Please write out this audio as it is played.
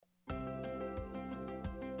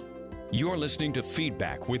You're listening to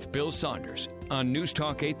Feedback with Bill Saunders on News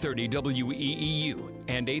Talk 830 WEEU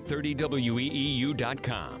and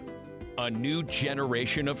 830WEEU.com. A new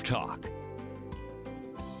generation of talk.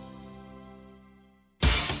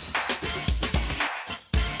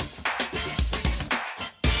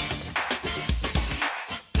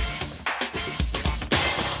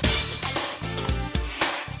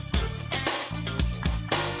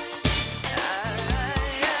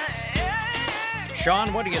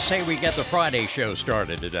 Sean, what do you say we get the Friday show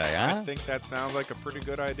started today, huh? I think that sounds like a pretty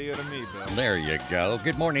good idea to me, Bill. There you go.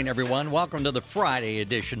 Good morning, everyone. Welcome to the Friday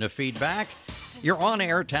edition of Feedback. You're on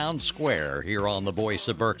Air Town Square here on the Voice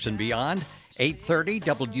of Berks and Beyond, 830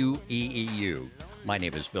 WEEU. My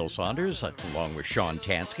name is Bill Saunders, along with Sean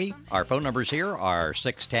Tansky. Our phone numbers here are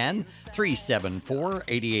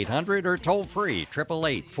 610-374-8800 or toll-free,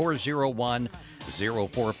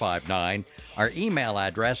 888-401-0459. Our email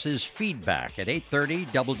address is feedback at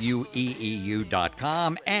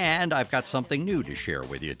 830weeu.com. And I've got something new to share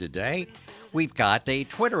with you today. We've got a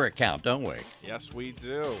Twitter account, don't we? Yes, we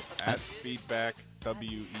do. At Feedback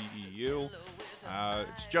WEEU.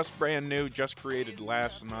 It's just brand new, just created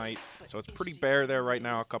last night. So it's pretty bare there right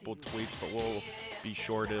now, a couple of tweets, but we'll be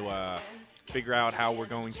sure to figure out how we're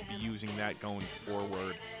going to be using that going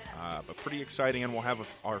forward. But pretty exciting, and we'll have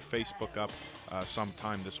our Facebook up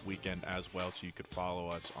sometime this weekend as well, so you could follow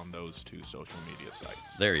us on those two social media sites.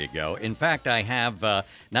 There you go. In fact, I have,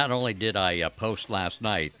 not only did I post last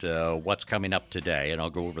night what's coming up today, and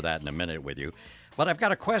I'll go over that in a minute with you, but I've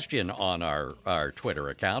got a question on our Twitter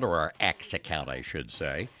account, or our X account, I should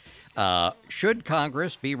say. Should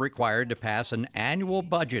Congress be required to pass an annual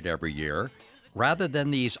budget every year rather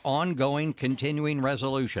than these ongoing continuing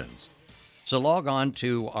resolutions? So log on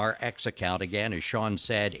to our X account. Again, as Sean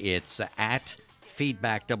said, it's at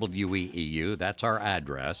Feedback WEEU. That's our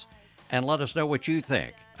address. And let us know what you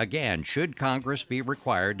think. Again, should Congress be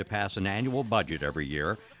required to pass an annual budget every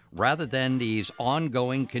year rather than these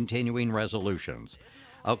ongoing continuing resolutions?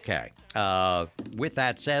 Okay. With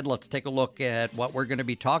that said, let's take a look at what we're going to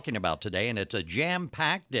be talking about today. And it's a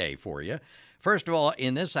jam-packed day for you. First of all,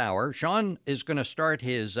 in this hour, Sean is going to start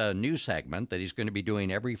his new segment that he's going to be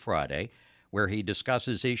doing every Friday, where he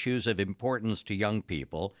discusses issues of importance to young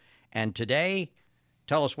people. And today,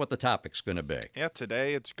 tell us what the topic's going to be. Yeah,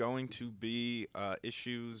 today it's going to be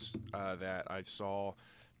issues that I saw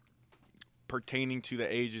pertaining to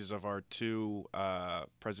the ages of our two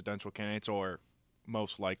presidential candidates, or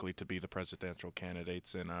most likely to be the presidential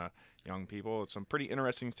candidates in young people. It's some pretty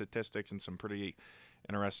interesting statistics and some pretty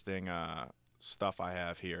interesting stuff I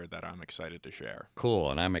have here that I'm excited to share.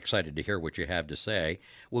 Cool, and I'm excited to hear what you have to say.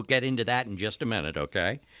 We'll get into that in just a minute,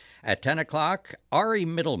 okay? At 10 o'clock, Ari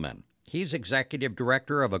Mittleman. He's executive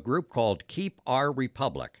director of a group called Keep Our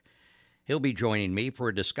Republic. He'll be joining me for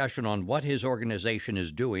a discussion on what his organization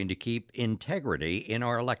is doing to keep integrity in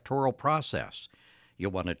our electoral process.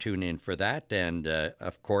 You'll want to tune in for that, and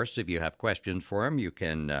of course, if you have questions for him, you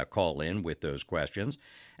can call in with those questions.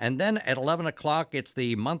 And then at 11 o'clock, it's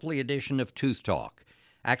the monthly edition of Tooth Talk.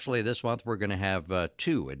 Actually, this month we're going to have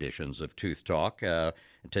two editions of Tooth Talk.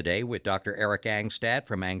 Today with Dr. Eric Angstadt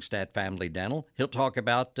from Angstadt Family Dental. He'll talk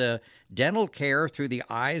about dental care through the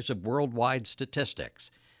eyes of worldwide statistics.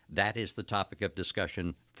 That is the topic of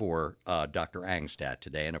discussion for Dr. Angstadt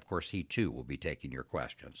today. And, of course, he, too, will be taking your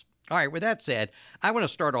questions. All right, with that said, I want to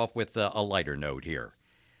start off with a lighter note here.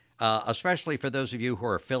 Especially for those of you who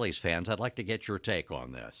are Phillies fans, I'd like to get your take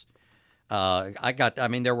on this.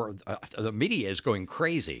 The media is going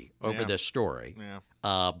crazy over this story. Yeah.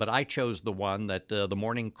 But I chose the one that the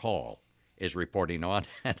Morning Call is reporting on.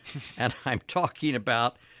 And I'm talking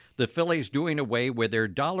about the Phillies doing away with their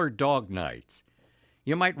dollar dog nights.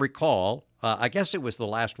 You might recall, I guess it was the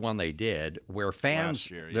last one they did, where fans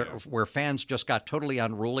just got totally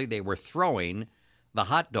unruly. They were throwing the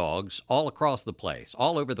hot dogs all across the place,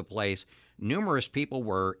 all over the place. Numerous people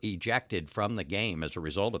were ejected from the game as a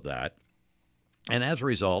result of that. And as a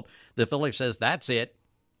result, the Phillies says, that's it.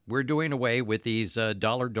 We're doing away with these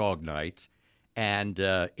dollar dog nights. And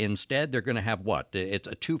instead, they're going to have what? It's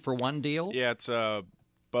a 2-for-1 deal? Yeah, it's a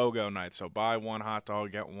BOGO night. So buy one hot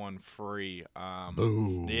dog, get one free.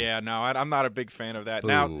 Boo. Yeah, no, I'm not a big fan of that. Boo.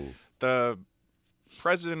 Now, the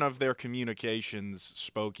president of their communications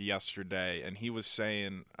spoke yesterday, and he was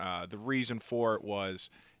saying the reason for it was,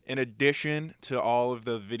 in addition to all of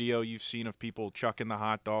the video you've seen of people chucking the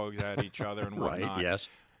hot dogs at each other and whatnot, Right, yes.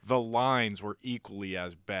 the lines were equally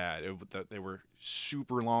as bad. They were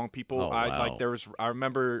super long. People, wow. I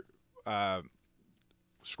remember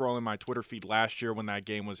scrolling my Twitter feed last year when that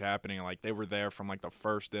game was happening. Like, they were there from like the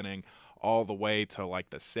first inning all the way to like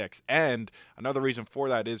the sixth. And another reason for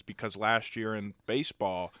that is because last year in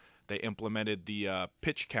baseball, they implemented the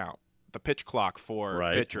pitch count, the pitch clock for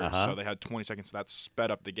pitchers. So they had 20 seconds. So that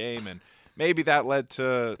sped up the game. And maybe that led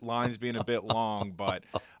to lines being a bit long, but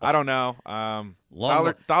I don't know.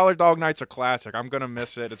 Dollar Dog Night's a classic. I'm going to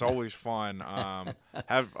miss it. It's always fun.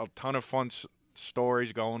 Have a ton of fun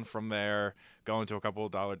stories going from there, going to a couple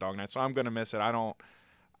of Dollar Dog Nights. So I'm going to miss it. I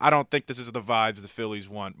don't think this is the vibes the Phillies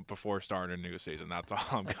want before starting a new season. That's all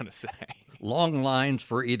I'm going to say. Long lines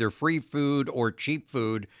for either free food or cheap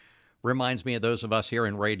food reminds me of those of us here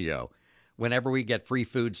in radio. Whenever we get free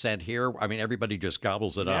food sent here, I mean, everybody just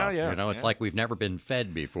gobbles it up. It's like we've never been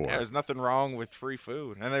fed before. Yeah, there's nothing wrong with free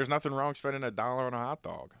food, and there's nothing wrong spending $1 on a hot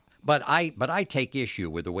dog. But I take issue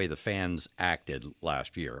with the way the fans acted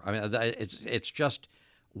last year. I mean, it's just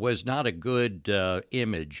was not a good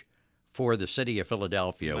image for the city of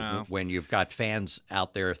Philadelphia when you've got fans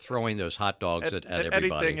out there throwing those hot dogs at everybody.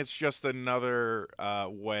 Anything, it's just another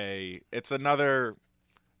way. It's another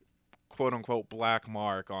quote-unquote black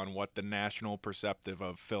mark on what the national perceptive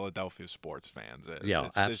of Philadelphia sports fans is. Yeah,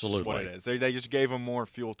 it's absolutely. Just what it is. They just gave them more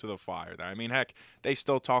fuel to the fire. I mean, heck, they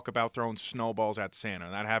still talk about throwing snowballs at Santa.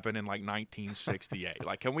 That happened in, like, 1968.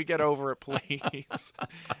 Like, can we get over it, please?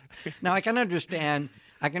 Now, I can understand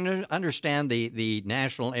the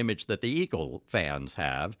national image that the Eagles fans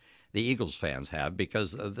have,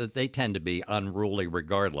 because they tend to be unruly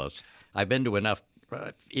regardless. I've been to enough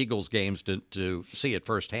Eagles games to see it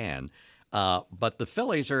firsthand. But the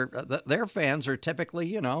Phillies their fans are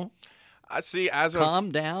typically, I see. Calm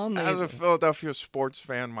down. As a Philadelphia sports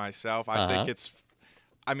fan myself, I think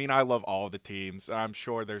I mean, I love all the teams. I'm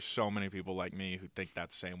sure there's so many people like me who think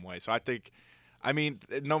that same way. So I mean,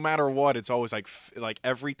 no matter what, it's always like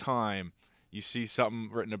every time you see something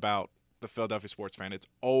written about the Philadelphia sports fan,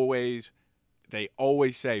 they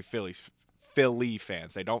always say Philly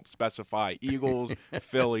fans. They don't specify Eagles,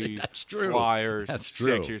 Phillies, Flyers,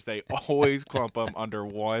 Sixers. They always clump them under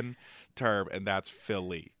one term, and that's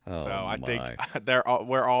Philly. So I think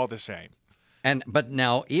we're all the same. But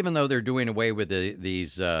now, even though they're doing away with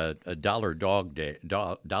these dollar dog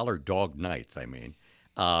nights, I mean,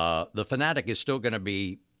 the Fanatic is still going to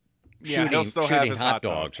be shooting hot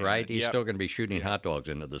dogs, right? He's still going to be shooting hot dogs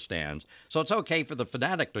into the stands. So it's okay for the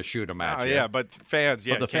Fanatic to shoot them at you. Yeah, but fans,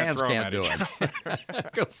 but the fans can't do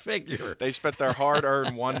it. Go figure. They spent their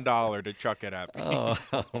hard-earned $1 to chuck it at me.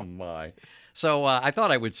 Oh my. So I thought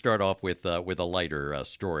I would start off with a lighter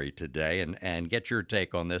story today and get your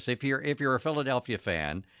take on this. If you're a Philadelphia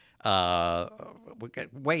fan,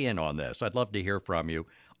 weigh in on this. I'd love to hear from you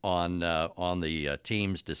on the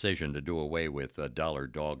team's decision to do away with dollar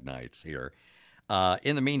dog nights here.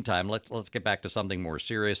 In the meantime, let's get back to something more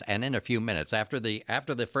serious. And in a few minutes, after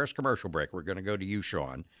the first commercial break, we're going to go to you,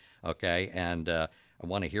 Sean. Okay, and I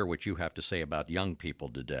want to hear what you have to say about young people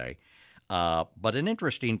today. But an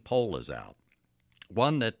interesting poll is out,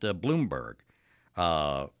 one that Bloomberg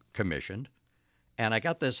commissioned, and I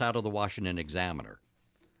got this out of the Washington Examiner.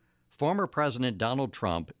 Former President Donald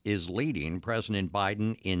Trump is leading President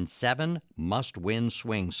Biden in 7 must-win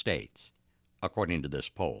swing states, according to this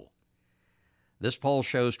poll. This poll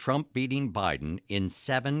shows Trump beating Biden in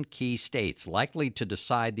 7 key states likely to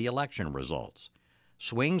decide the election results.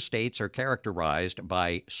 Swing states are characterized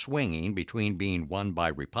by swinging between being won by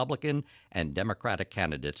Republican and Democratic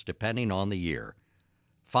candidates depending on the year.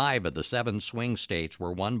 5 of the 7 swing states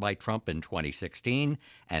were won by Trump in 2016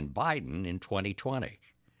 and Biden in 2020.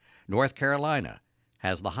 North Carolina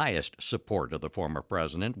has the highest support of the former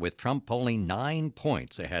president, with Trump polling 9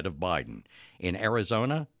 points ahead of Biden. In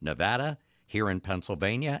Arizona, Nevada, here in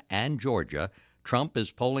Pennsylvania, and Georgia, Trump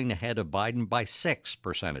is polling ahead of Biden by 6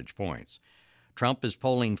 percentage points. Trump is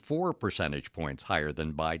polling 4 percentage points higher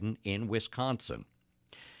than Biden in Wisconsin.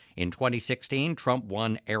 In 2016, Trump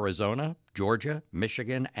won Arizona, Georgia,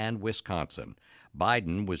 Michigan, and Wisconsin.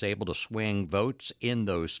 Biden was able to swing votes in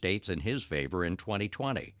those states in his favor in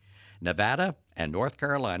 2020. Nevada and North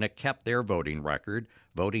Carolina kept their voting record,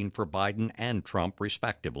 voting for Biden and Trump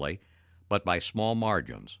respectively, but by small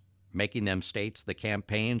margins, making them states the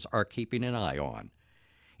campaigns are keeping an eye on.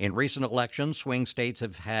 In recent elections, swing states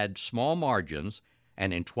have had small margins,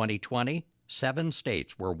 and in 2020, 7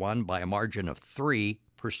 states were won by a margin of 3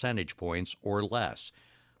 percentage points or less.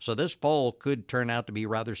 So this poll could turn out to be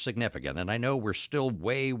rather significant, and I know we're still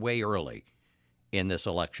way, way early in this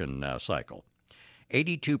election cycle.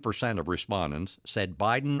 82% of respondents said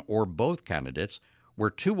Biden or both candidates were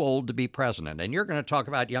too old to be president. And you're going to talk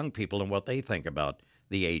about young people and what they think about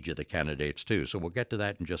the age of the candidates, too. So we'll get to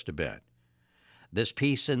that in just a bit. This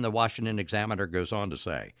piece in the Washington Examiner goes on to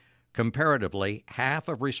say, comparatively, half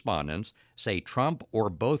of respondents say Trump or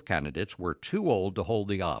both candidates were too old to hold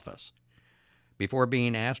the office. Before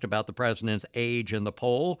being asked about the president's age in the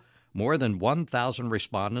poll, more than 1,000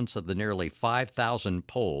 respondents of the nearly 5,000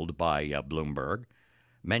 polled by Bloomberg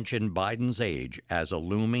mentioned Biden's age as a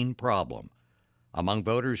looming problem. Among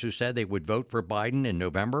voters who said they would vote for Biden in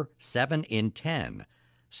November, 7 in 10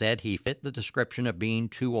 said he fit the description of being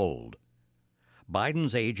too old.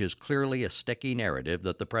 Biden's age is clearly a sticky narrative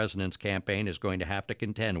that the president's campaign is going to have to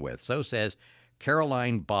contend with. So says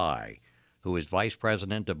Caroline By, who is vice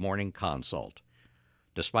president of Morning Consult.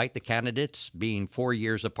 Despite the candidates being 4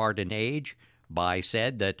 years apart in age, By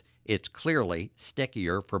said that it's clearly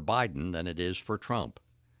stickier for Biden than it is for Trump.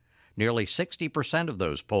 Nearly 60% of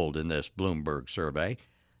those polled in this Bloomberg survey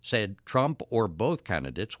said Trump or both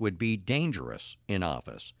candidates would be dangerous in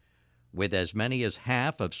office, with as many as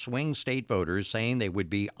half of swing state voters saying they would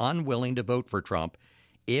be unwilling to vote for Trump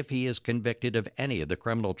if he is convicted of any of the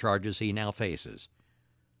criminal charges he now faces.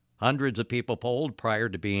 Hundreds of people polled prior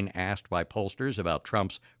to being asked by pollsters about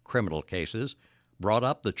Trump's criminal cases brought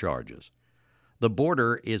up the charges. The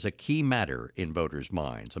border is a key matter in voters'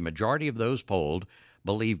 minds. A majority of those polled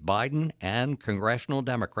believe Biden and congressional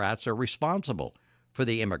Democrats are responsible for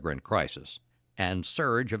the immigrant crisis and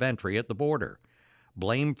surge of entry at the border.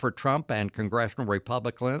 Blame for Trump and congressional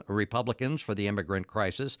Republicans for the immigrant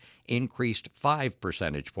crisis increased 5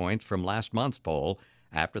 percentage points from last month's poll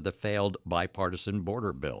after the failed bipartisan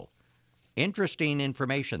border bill. Interesting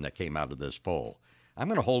information that came out of this poll. I'm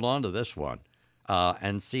going to hold on to this one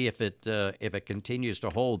and see if it continues to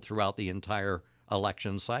hold throughout the entire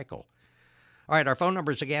election cycle. All right, our phone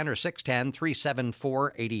numbers again are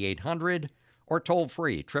 610-374-8800 or toll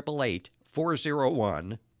free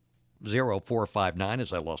 888-401-0459.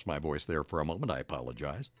 As I lost my voice there for a moment, I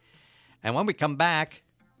apologize. And when we come back,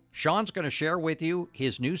 Sean's going to share with you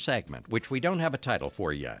his new segment, which we don't have a title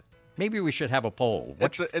for yet. Maybe we should have a poll.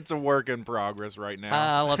 It's a work in progress right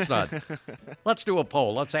now. Let's not. Let's do a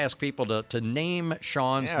poll. Let's ask people to name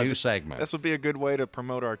Sean's new segment. This would be a good way to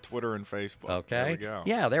promote our Twitter and Facebook. Okay. There we go.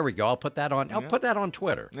 Yeah, there we go. I'll put that on. I'll put that on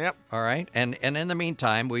Twitter. Yep. All right. And in the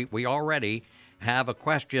meantime, we already have a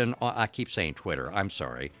question. I keep saying Twitter. I'm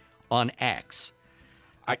sorry. On X.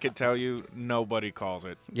 I can tell you, nobody calls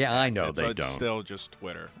it. Yeah, I know they don't. It's still just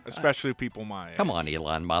Twitter, especially people my age. Come on,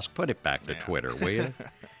 Elon Musk, put it back to Twitter, will you?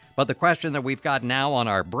 But the question that we've got now on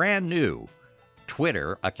our brand new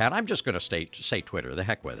Twitter account, I'm just going to say Twitter, the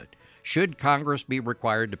heck with it. Should Congress be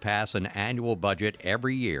required to pass an annual budget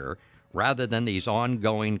every year rather than these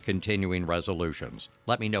ongoing, continuing resolutions?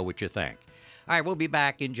 Let me know what you think. All right, we'll be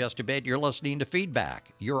back in just a bit. You're listening to Feedback.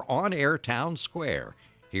 You're on air Town Square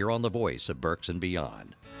here on the voice of Berks and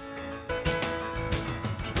Beyond.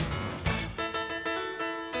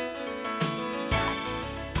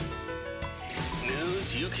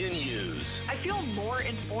 News you can use. I feel more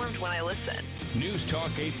informed when I listen. News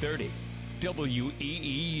Talk 830,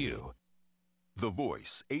 WEEU. The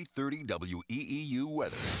Voice, 830 WEEU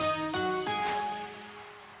weather.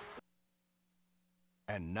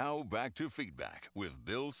 And now back to Feedback with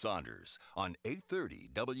Bill Saunders on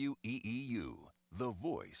 830 WEEU, the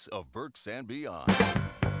voice of Berks and Beyond.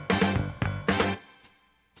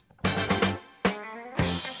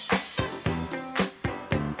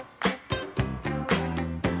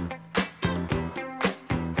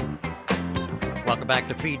 Welcome back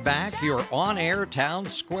to Feedback. You're on air Town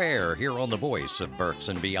Square here on the voice of Berks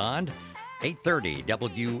and Beyond, 830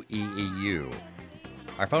 WEEU.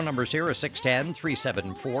 Our phone numbers here are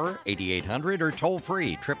 610-374-8800 or toll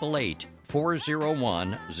free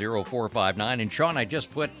 888-401-0459. And Sean, I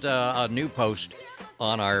just put a new post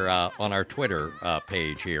on our Twitter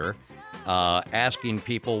page here, asking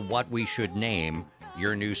people what we should name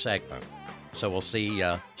your new segment. So we'll see.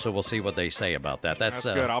 We'll see what they say about that. That's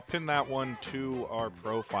good. I'll pin that one to our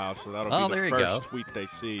profile, so that'll be the first tweet they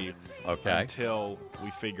see. Okay. Until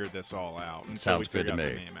we figure this all out. Sounds good to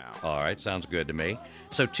me. All right, sounds good to me.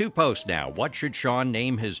 So 2 posts now. What should Sean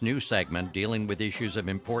name his new segment dealing with issues of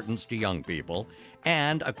importance to young people?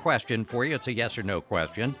 And a question for you. It's a yes or no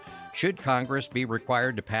question. Should Congress be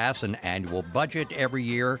required to pass an annual budget every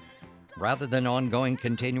year rather than ongoing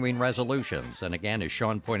continuing resolutions? And again, as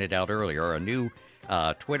Sean pointed out earlier, our new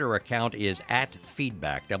Twitter account is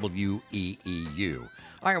 @Feedback, WEEU.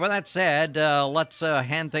 All right, with that said, let's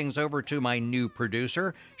hand things over to my new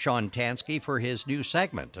producer, Sean Tansky, for his new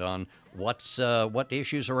segment on what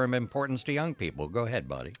issues are of importance to young people. Go ahead,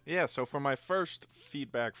 buddy. Yeah, so for my first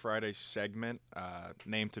Feedback Friday segment,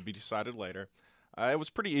 named to be decided later, it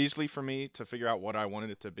was pretty easily for me to figure out what I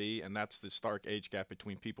wanted it to be, and that's the stark age gap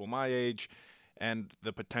between people my age and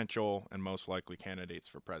the potential and most likely candidates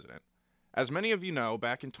for president. As many of you know,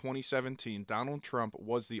 back in 2017, Donald Trump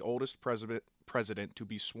was the oldest president to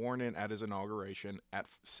be sworn in at his inauguration at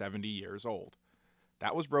 70 years old.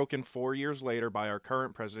 That was broken 4 years later by our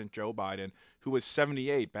current president, Joe Biden, who was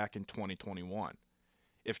 78 back in 2021.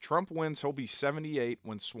 If Trump wins, he'll be 78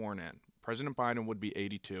 when sworn in. President Biden would be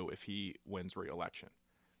 82 if he wins re-election.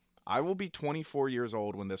 I will be 24 years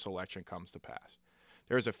old when this election comes to pass.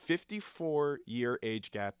 There is a 54-year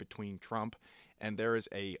age gap between Trump, and there is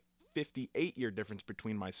a 58-year difference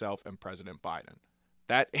between myself and President Biden.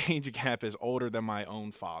 That age gap is older than my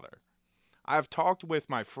own father. I've talked with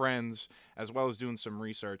my friends as well as doing some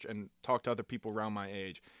research and talked to other people around my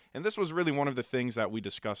age. And this was really one of the things that we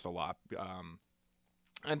discussed a lot.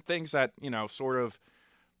 And things that, sort of,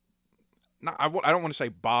 I don't want to say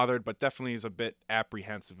bothered, but definitely is a bit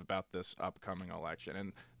apprehensive about this upcoming election.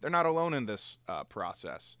 And they're not alone in this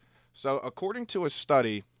process. So according to a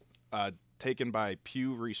study taken by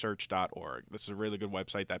pewresearch.org, this is a really good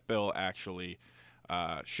website that Bill actually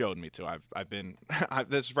showed me to.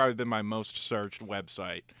 This has probably been my most searched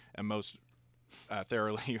website and most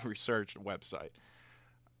thoroughly researched website.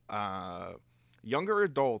 Younger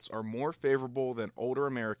adults are more favorable than older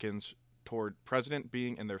Americans toward president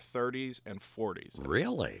being in their 30s and 40s.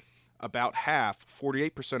 Really? About half,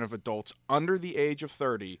 48% of adults under the age of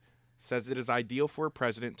 30 says it is ideal for a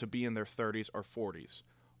president to be in their 30s or 40s.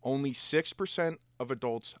 Only 6% of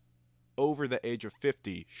adults over the age of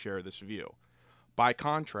 50 share this view. By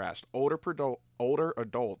contrast, older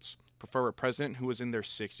adults prefer a president who is in their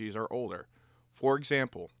 60s or older. For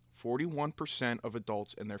example, 41% of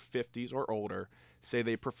adults in their 50s or older say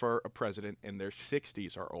they prefer a president in their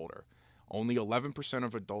 60s or older. Only 11%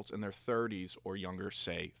 of adults in their 30s or younger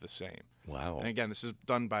say the same. Wow. And again, this is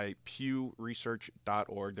done by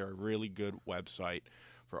pewresearch.org. They're a really good website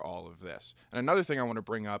for all of this. And another thing I want to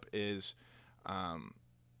bring up is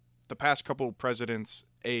the past couple of presidents'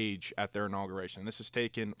 age at their inauguration. This is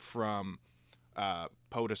taken from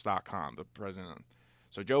POTUS.com, the president.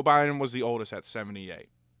 So Joe Biden was the oldest at 78.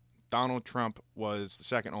 Donald Trump was the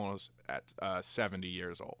second oldest at 70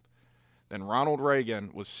 years old. Then Ronald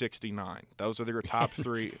Reagan was 69. Those are their top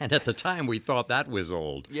three. And at the time, we thought that was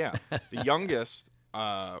old. Yeah. The youngest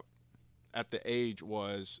at the age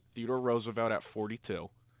was Theodore Roosevelt at 42,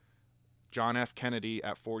 John F. Kennedy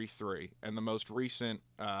at 43, and the most recent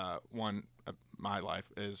one of my life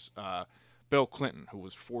is Bill Clinton, who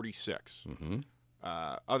was 46. Mm-hmm.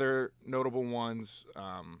 Other notable ones,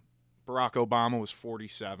 Barack Obama was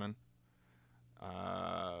 47.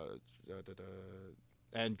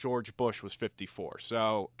 And George Bush was 54.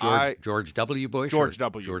 So George W. Bush? George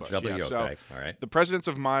W. George Bush, W. yeah. Okay, So all right. the presidents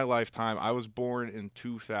of my lifetime, I was born in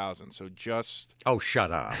 2000, so just Oh,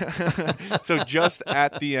 shut up. so just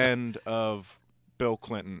at the end of Bill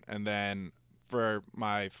Clinton, and then for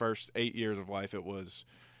my first 8 years of life, it was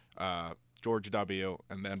George W.,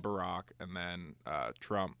 and then Barack, and then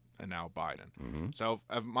Trump, and now Biden. Mm-hmm. So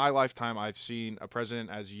of my lifetime, I've seen a president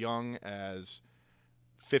as young as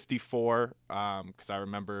 54, because I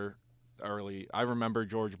remember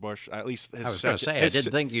George Bush, at least his I was going to say, I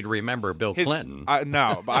didn't think you'd remember Bill Clinton.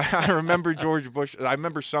 No, but I remember George Bush. I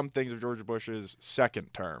remember some things of George Bush's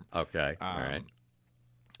second term. Okay, all right.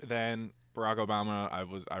 Then Barack Obama,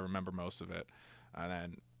 I remember most of it. And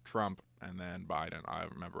then Trump, and then Biden. I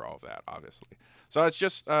remember all of that, obviously. So it's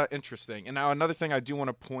just interesting. And now another thing I do want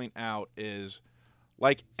to point out is,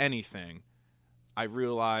 like anything, I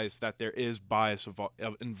realize that there is bias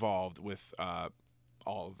involved with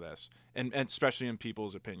all of this, and especially in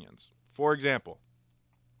people's opinions. For example,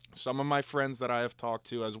 some of my friends that I have talked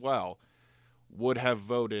to as well would have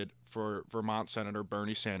voted for Vermont Senator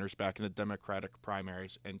Bernie Sanders back in the Democratic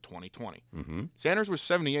primaries in 2020. Mm-hmm. Sanders was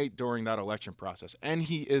 78 during that election process, and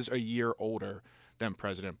he is a year older than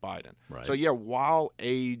President Biden. Right. So, yeah, while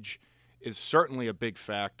age is certainly a big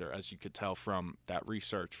factor, as you could tell from that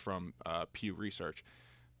research from Pew Research,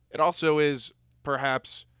 it also is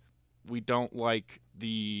perhaps we don't like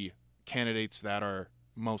the candidates that are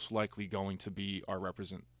most likely going to be our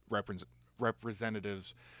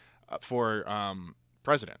representatives for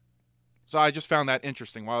president. So I just found that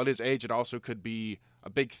interesting. While it is age, it also could be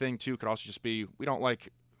a big thing too. It could also just be we're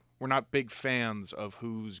not big fans of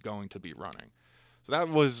who's going to be running. So that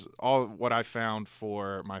was all what I found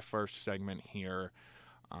for my first segment here.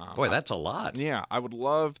 Boy, that's a lot. Yeah, I would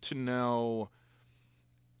love to know,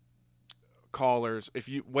 callers,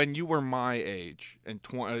 when you were my age in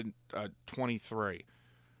 23,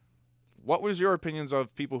 what was your opinions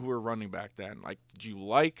of people who were running back then? Like, did you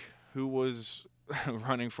like who was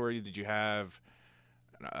running for you? Did you have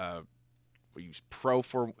were you pro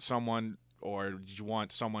for someone? or did you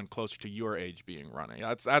want someone closer to your age being running?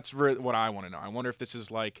 That's really what I want to know. I wonder if this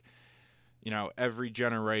is like, every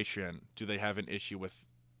generation, do they have an issue with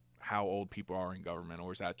how old people are in government,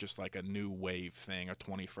 or is that just like a new wave thing, a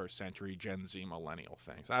 21st century Gen Z millennial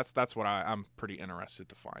thing? So that's what I'm pretty interested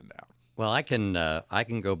to find out. Well, I can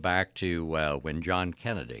go back to when John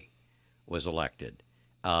Kennedy was elected,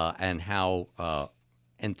 and how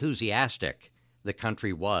enthusiastic the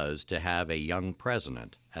country was to have a young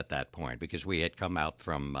president at that point, because we had come out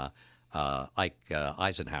from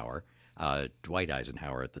Eisenhower, Dwight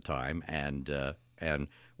Eisenhower at the time, and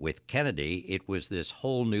with Kennedy, it was this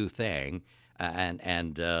whole new thing,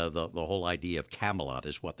 and the whole idea of Camelot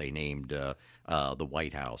is what they named the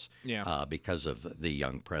White House, because of the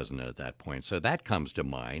young president at that point. So that comes to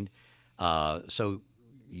mind. So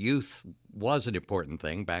youth was an important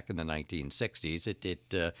thing back in the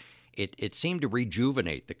 1960s. It seemed to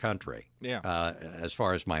rejuvenate the country, as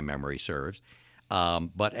far as my memory serves.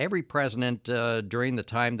 But every president during the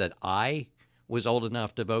time that I was old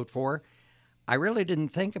enough to vote for, I really didn't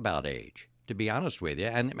think about age, to be honest with you.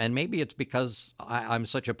 And maybe it's because I'm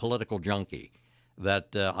such a political junkie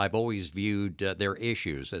that I've always viewed their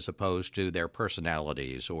issues as opposed to their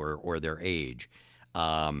personalities or their age.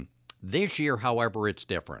 This year, however, it's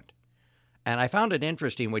different. And I found it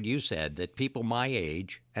interesting what you said, that people my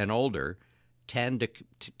age and older tend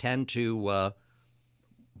to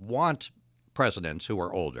want presidents who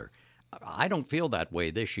are older. I don't feel that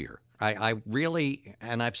way this year. I really,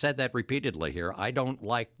 and I've said that repeatedly here, I don't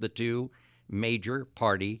like the two major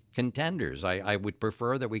party contenders. I would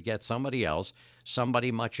prefer that we get somebody else,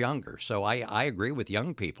 somebody much younger. So I agree with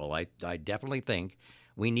young people. I definitely think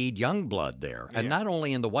we need young blood there, and not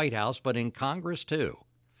only in the White House, but in Congress too.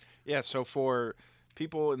 Yeah, so for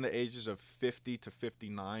people in the ages of 50 to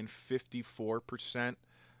 59, 54%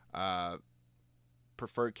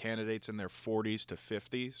 preferred candidates in their 40s to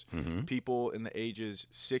 50s. Mm-hmm. People in the ages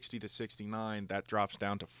 60 to 69, that drops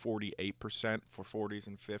down to 48% for 40s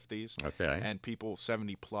and 50s. Okay. And people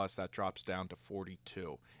 70 plus, that drops down to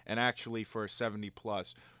 42. And actually for 70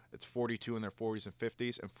 plus, it's 42 in their 40s and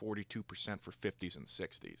 50s and 42% for 50s and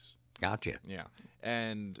 60s. Gotcha. Yeah.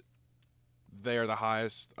 And they are the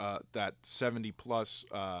highest, that 70 plus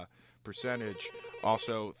percentage.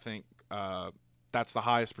 Also think that's the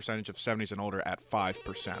highest percentage of 70s and older at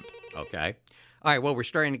 5%. Okay. All right, well, we're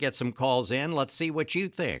starting to get some calls in. Let's see what you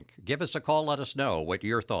think. Give us a call. Let us know what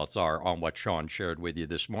your thoughts are on what Sean shared with you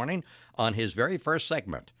this morning on his very first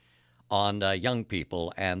segment on young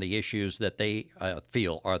people and the issues that they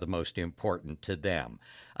feel are the most important to them.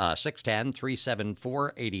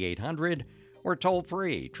 610-374-8800 or toll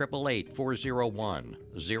free,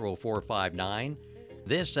 888-401-0459.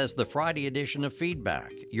 This as the Friday edition of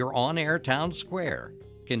Feedback, your on-air town square,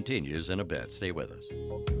 continues in a bit. Stay with us.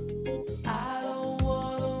 I don't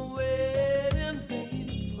wanna wait in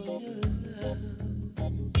vain for your love.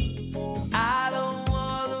 I don't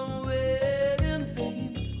wanna wait in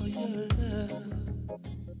vain for your love.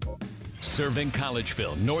 Serving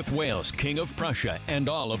Collegeville, North Wales, King of Prussia, and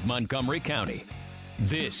all of Montgomery County.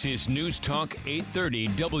 This is News Talk 830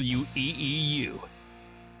 WEEU.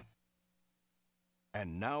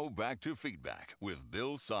 And now back to Feedback with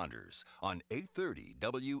Bill Saunders on 830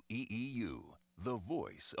 WEEU, the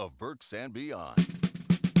voice of Berks and beyond.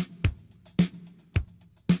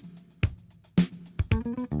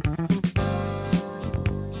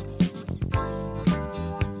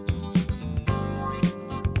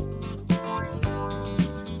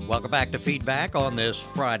 Welcome back to Feedback on this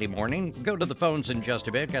Friday morning. Go to the phones in just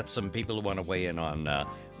a bit. Got some people who want to weigh in on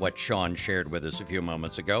what Sean shared with us a few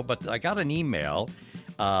moments ago. But I got an email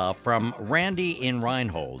from Randy in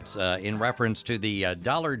Reinholds in reference to the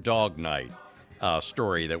Dollar Dog Night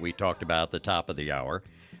story that we talked about at the top of the hour.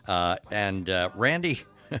 And Randy,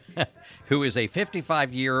 who is a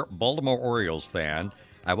 55-year Baltimore Orioles fan,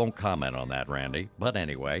 I won't comment on that, Randy. But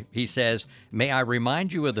anyway, he says, may I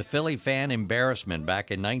remind you of the Philly fan embarrassment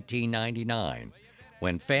back in 1999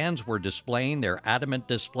 when fans were displaying their adamant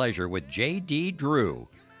displeasure with J.D. Drew,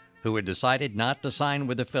 who had decided not to sign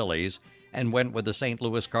with the Phillies and went with the St.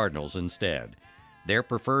 Louis Cardinals instead. Their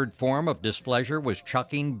preferred form of displeasure was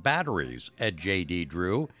chucking batteries at J.D.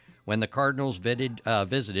 Drew when the Cardinals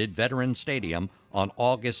visited Veterans Stadium on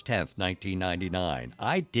August 10th, 1999.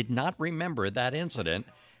 I did not remember that incident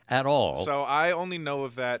at all. So I only know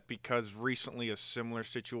of that because recently a similar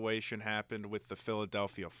situation happened with the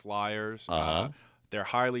Philadelphia Flyers. Their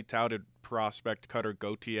highly touted prospect, Cutter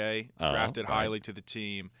Gauthier, drafted highly to the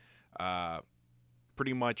team,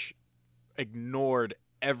 pretty much ignored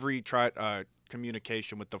every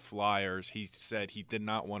communication with the Flyers. He said he did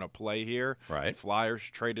not want to play here. Right. Flyers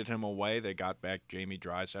traded him away. They got back Jamie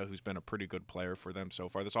Drysdale, who's been a pretty good player for them so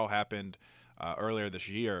far. This all happened earlier this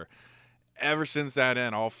year. Ever since that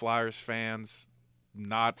end, all Flyers fans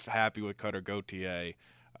not happy with Cutter Gauthier.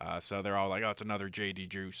 So they're all like, oh, it's another J.D.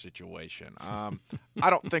 Drew situation. I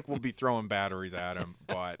don't think we'll be throwing batteries at him,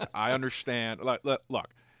 but I understand. Look,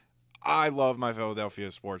 I love my Philadelphia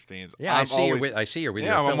sports teams. Yeah, I see you with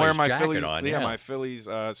your I'm wearing Phillies my jacket Phillies, on. my Phillies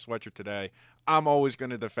sweatshirt today. I'm always going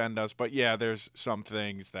to defend us, but yeah, there's some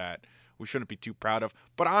things that we shouldn't be too proud of.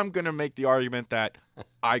 But I'm going to make the argument that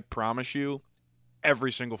I promise you,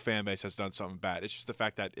 every single fan base has done something bad. It's just the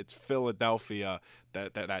fact that it's Philadelphia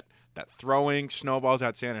that throwing snowballs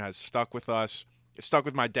at Santa has stuck with us. It stuck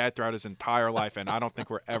with my dad throughout his entire life, and I don't think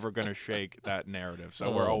we're ever going to shake that narrative.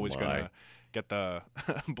 So we're always going to get the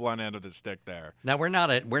blunt end of the stick there. Now we're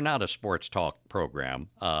not a sports talk program,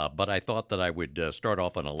 but I thought that I would start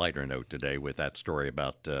off on a lighter note today with that story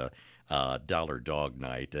about Dollar Dog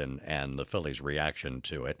Night and the Phillies' reaction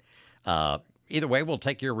to it. Either way, we'll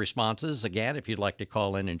take your responses again if you'd like to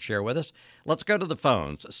call in and share with us. Let's go to the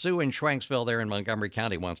phones. Sue in Schwenksville there in Montgomery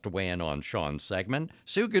County wants to weigh in on Sean's segment.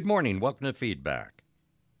 Sue, good morning. Welcome to Feedback.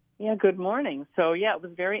 Yeah, good morning. So, yeah, it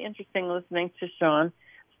was very interesting listening to Sean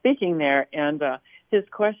speaking there. And his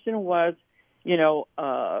question was,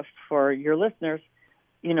 for your listeners,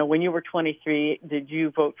 when you were 23, did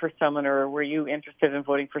you vote for someone or were you interested in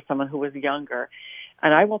voting for someone who was younger?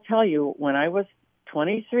 And I will tell you, when I was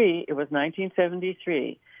 23, it was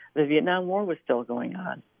 1973. The Vietnam War was still going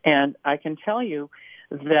on. And I can tell you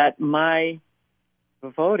that my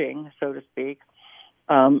voting, so to speak,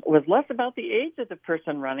 was less about the age of the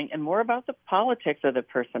person running and more about the politics of the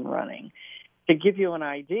person running. To give you an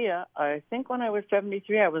idea, I think when I was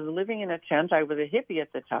 73, I was living in a tent. I was a hippie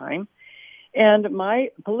at the time. And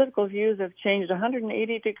my political views have changed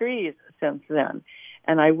 180 degrees since then.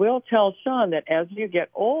 And I will tell Sean that as you get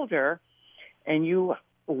older, and you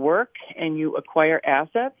work and you acquire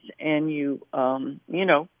assets and you,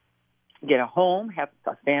 get a home, have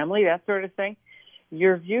a family, that sort of thing,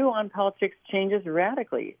 your view on politics changes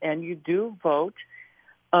radically. And you do vote,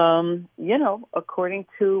 according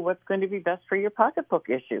to what's going to be best for your pocketbook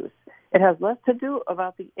issues. It has less to do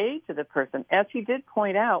about the age of the person. As he did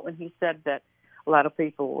point out when he said that a lot of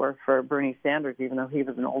people were for Bernie Sanders, even though he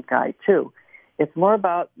was an old guy, too. It's more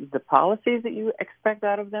about the policies that you expect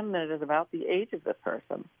out of them than it is about the age of the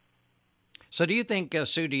person. So do you think,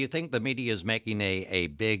 Sue, the media is making a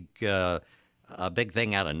big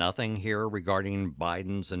thing out of nothing here regarding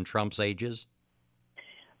Biden's and Trump's ages?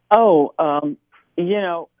 There's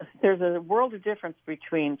a world of difference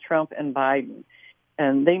between Trump and Biden,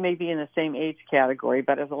 and they may be in the same age category,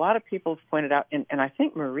 but as a lot of people have pointed out, and I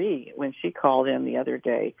think Marie, when she called in the other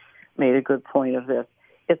day, made a good point of this,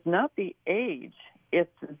 it's not the age,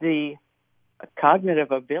 it's the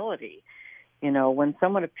cognitive ability. When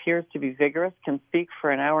someone appears to be vigorous, can speak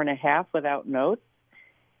for an hour and a half without notes,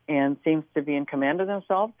 and seems to be in command of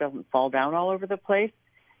themselves, doesn't fall down all over the place,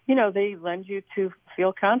 they lend you to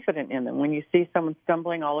feel confident in them. When you see someone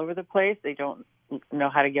stumbling all over the place, they don't know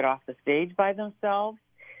how to get off the stage by themselves.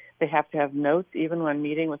 They have to have notes even when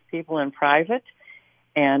meeting with people in private,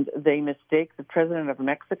 and they mistake the president of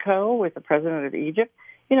Mexico with the president of Egypt.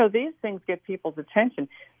 These things get people's attention.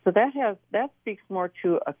 So that speaks more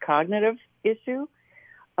to a cognitive issue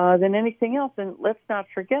than anything else. And let's not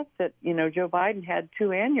forget that, Joe Biden had 2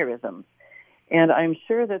 aneurysms. And I'm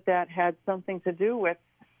sure that had something to do with,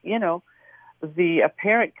 the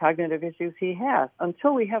apparent cognitive issues he has.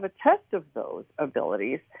 Until we have a test of those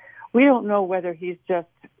abilities, we don't know whether he's just,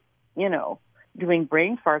 doing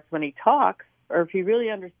brain farts when he talks or if he really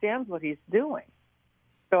understands what he's doing.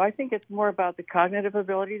 So I think it's more about the cognitive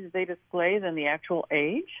abilities that they display than the actual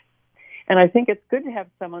age. And I think it's good to have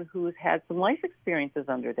someone who's had some life experiences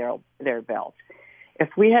under their belt.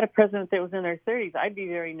 If we had a president that was in their 30s, I'd be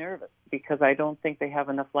very nervous because I don't think they have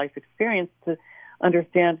enough life experience to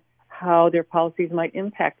understand how their policies might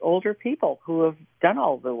impact older people who have done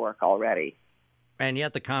all the work already. And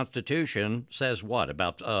yet the Constitution says what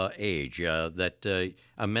about age? That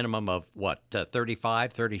a minimum of what,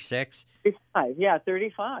 35, 36? 35, yeah,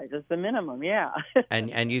 35 is the minimum, yeah.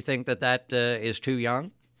 and you think that is too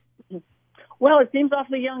young? Well, it seems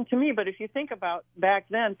awfully young to me, but if you think about back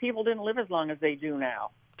then, people didn't live as long as they do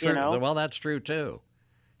now. True. Well, that's true, too.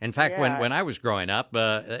 In fact, when I was growing up,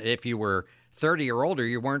 if you were 30 or older,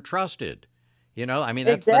 you weren't trusted.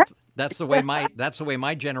 Exactly. That's the way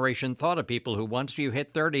my generation thought of people who once you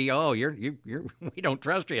hit 30, we don't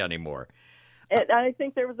trust you anymore. And I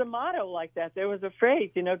think there was a motto like that. There was a phrase,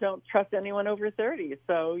 don't trust anyone over 30.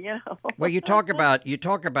 So, Well, you talk about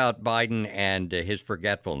Biden and his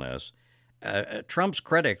forgetfulness. Trump's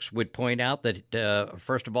critics would point out that,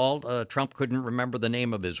 first of all, Trump couldn't remember the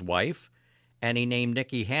name of his wife, and he named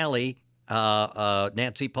Nikki Haley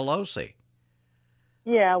Nancy Pelosi.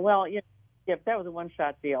 Yeah, well, that was a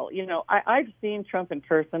one-shot deal. I've seen Trump in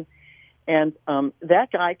person, and that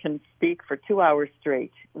guy can speak for 2 hours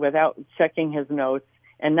straight without checking his notes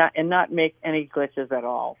and not make any glitches at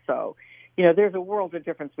all. So, there's a world of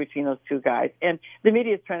difference between those two guys. And the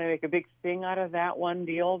media is trying to make a big sting out of that one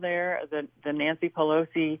deal there, the Nancy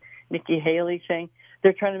Pelosi, Nikki Haley thing.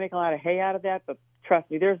 They're trying to make a lot of hay out of that, but trust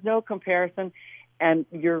me, there's no comparison. And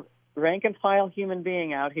your rank and file human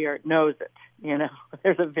being out here knows it.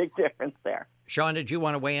 There's a big difference there. Sean, did you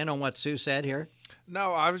want to weigh in on what Sue said here?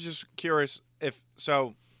 No, I was just curious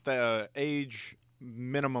so the age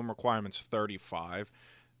minimum requirement's 35.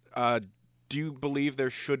 Do you believe there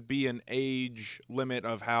should be an age limit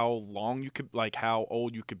of how long you could, how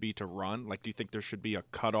old you could be to run? Do you think there should be a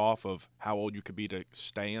cutoff of how old you could be to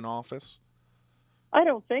stay in office? I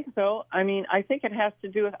don't think so. I mean, I think it has to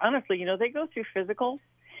do with, honestly, they go through physicals,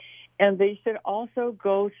 and they should also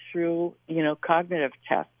go through, cognitive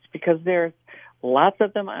tests, because there's lots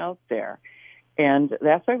of them out there. And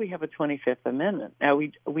that's why we have a 25th Amendment. Now,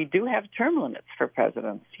 we do have term limits for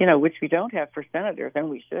presidents, which we don't have for senators, and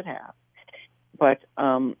we should have. But,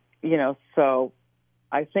 so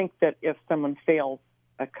I think that if someone fails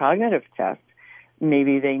a cognitive test,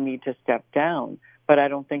 maybe they need to step down. But I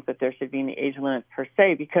don't think that there should be an age limit per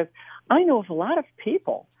se, because I know of a lot of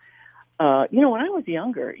people. When I was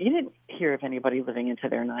younger, you didn't hear of anybody living into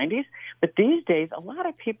their 90s. But these days, a lot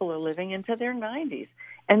of people are living into their 90s.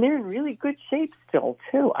 And they're in really good shape still,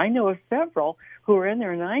 too. I know of several who are in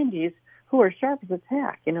their 90s who are sharp as a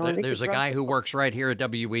tack. There's a guy who works right here at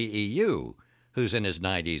WEEU who's in his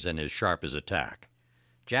 90s and is sharp as a tack.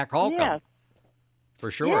 Jack Holcomb. Yes. For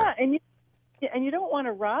sure. Yeah, and you don't want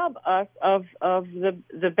to rob us of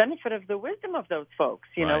the benefit of the wisdom of those folks.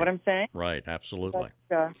 You know what I'm saying? Right, absolutely.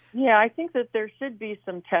 But, I think that there should be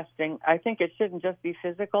some testing. I think it shouldn't just be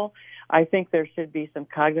physical. I think there should be some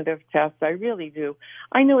cognitive tests. I really do.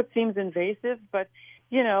 I know it seems invasive, but,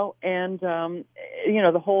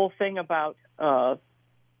 the whole thing about,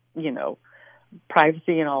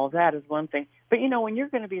 privacy and all of that is one thing. But, when you're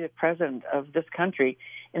going to be the president of this country,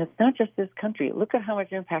 and it's not just this country, look at how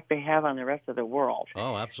much impact they have on the rest of the world.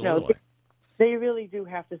 Oh, absolutely. They really do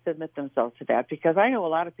have to submit themselves to that, because I know a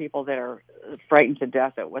lot of people that are frightened to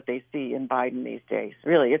death at what they see in Biden these days.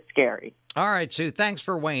 Really, it's scary. All right, Sue, thanks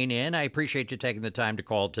for weighing in. I appreciate you taking the time to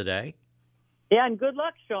call today. Yeah, and good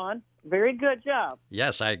luck, Sean. Very good job.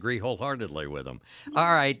 Yes, I agree wholeheartedly with him.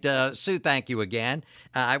 All right, Sue, thank you again.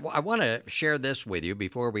 I want to share this with you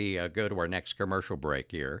before we go to our next commercial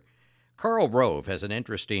break here. Karl Rove has an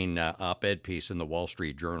interesting op-ed piece in the Wall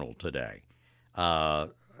Street Journal today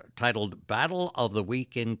titled Battle of the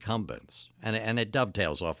Weak Incumbents, and it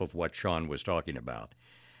dovetails off of what Sean was talking about.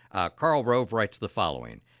 Karl Rove writes the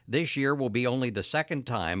following: This year will be only the second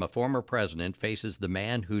time a former president faces the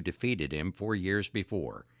man who defeated him 4 years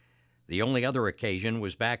before. The only other occasion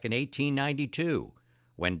was back in 1892,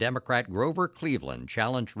 when Democrat Grover Cleveland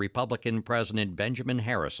challenged Republican President Benjamin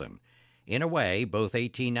Harrison. In a way, both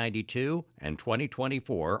 1892 and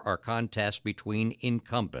 2024 are contests between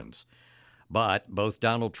incumbents. But both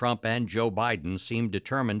Donald Trump and Joe Biden seem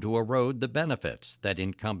determined to erode the benefits that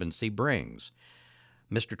incumbency brings.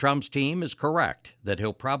 Mr. Trump's team is correct that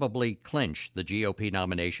he'll probably clinch the GOP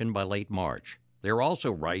nomination by late March. They're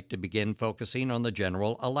also right to begin focusing on the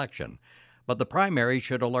general election. But the primary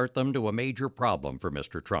should alert them to a major problem for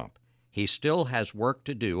Mr. Trump. He still has work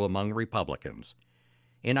to do among Republicans.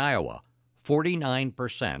 In Iowa,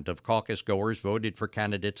 49% of caucus goers voted for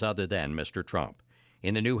candidates other than Mr. Trump.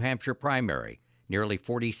 In the New Hampshire primary, nearly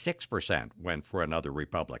 46% went for another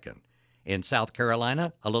Republican. In South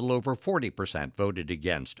Carolina, a little over 40% voted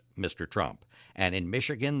against Mr. Trump. And in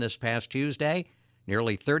Michigan this past Tuesday,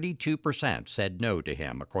 nearly 32% said no to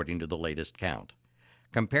him, according to the latest count.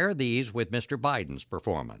 Compare these with Mr. Biden's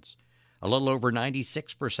performance. A little over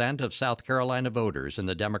 96% of South Carolina voters in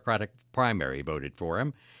the Democratic primary voted for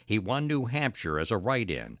him. He won New Hampshire as a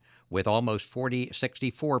write-in with almost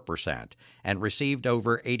 64% and received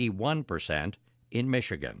over 81% in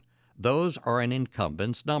Michigan. Those are an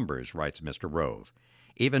incumbent's numbers, writes Mr. Rove.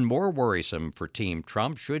 Even more worrisome for Team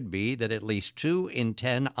Trump should be that at least 2 in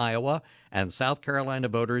 10 Iowa and South Carolina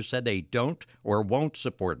voters said they don't or won't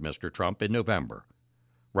support Mr. Trump in November.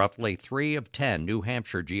 Roughly 3 of 10 New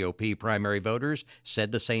Hampshire GOP primary voters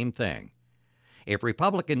said the same thing. If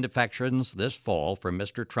Republican defections this fall from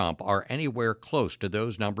Mr. Trump are anywhere close to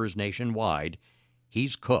those numbers nationwide,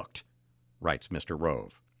 he's cooked, writes Mr.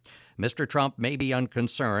 Rove. Mr. Trump may be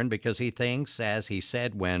unconcerned because he thinks, as he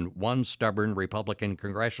said when one stubborn Republican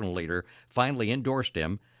congressional leader finally endorsed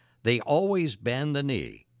him, they always bend the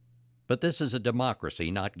knee. But this is a democracy,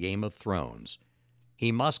 not Game of Thrones.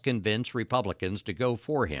 He must convince Republicans to go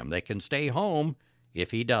for him. They can stay home if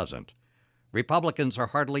he doesn't. Republicans are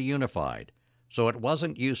hardly unified, so it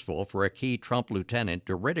wasn't useful for a key Trump lieutenant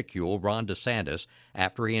to ridicule Ron DeSantis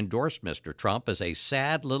after he endorsed Mr. Trump as a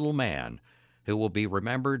sad little man who will be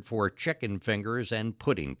remembered for chicken fingers and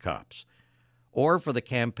pudding cups, or for the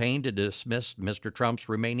campaign to dismiss Mr. Trump's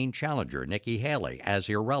remaining challenger, Nikki Haley, as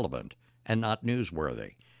irrelevant and not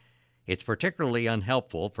newsworthy. It's particularly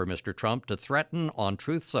unhelpful for Mr. Trump to threaten on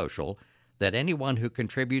Truth Social that anyone who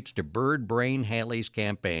contributes to Bird Brain Haley's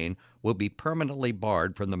campaign will be permanently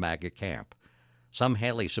barred from the MAGA camp. Some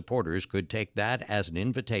Haley supporters could take that as an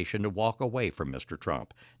invitation to walk away from Mr.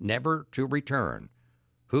 Trump, never to return.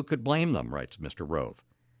 Who could blame them, writes Mr. Rove.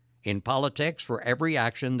 In politics, for every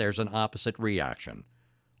action, there's an opposite reaction,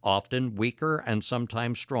 often weaker and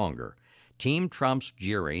sometimes stronger. Team Trump's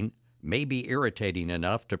jeering may be irritating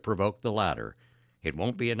enough to provoke the latter. It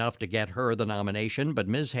won't be enough to get her the nomination, but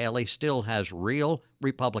Ms. Haley still has real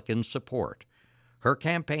Republican support. Her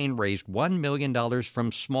campaign raised $1 million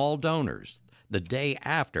from small donors the day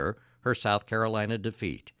after her South Carolina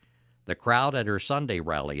defeat. The crowd at her Sunday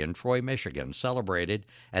rally in Troy, Michigan, celebrated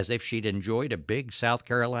as if she'd enjoyed a big South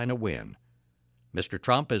Carolina win. Mr.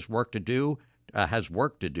 Trump has work to do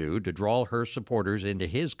to draw her supporters into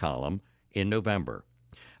his column in November.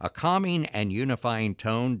 A calming and unifying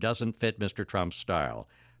tone doesn't fit Mr. Trump's style,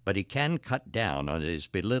 but he can cut down on his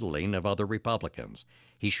belittling of other Republicans.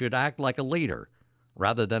 He should act like a leader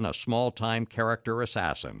rather than a small-time character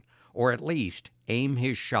assassin, or at least aim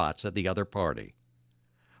his shots at the other party.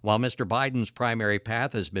 While Mr. Biden's primary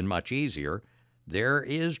path has been much easier, there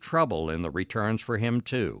is trouble in the returns for him,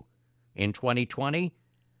 too. In 2020,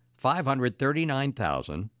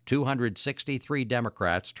 539,263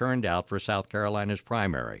 Democrats turned out for South Carolina's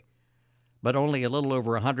primary, but only a little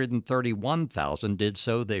over 131,000 did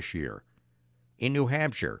so this year. In New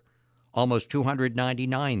Hampshire, almost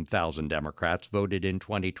 299,000 Democrats voted in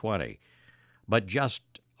 2020, but just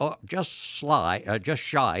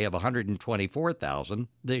shy of 124,000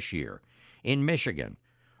 this year. In Michigan,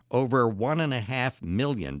 over 1.5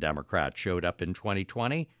 million Democrats showed up in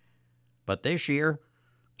 2020, but this year,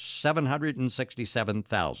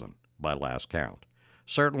 767,000 by last count.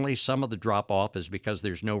 Certainly some of the drop-off is because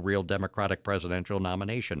there's no real Democratic presidential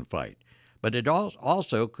nomination fight, but it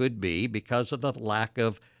also could be because of the lack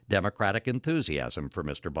of Democratic enthusiasm for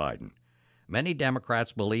Mr. Biden. Many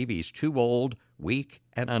Democrats believe he's too old, weak,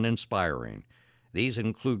 and uninspiring. These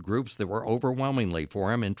include groups that were overwhelmingly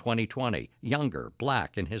for him in 2020, younger,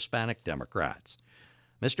 black, and Hispanic Democrats.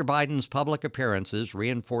 Mr. Biden's public appearances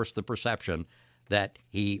reinforce the perception that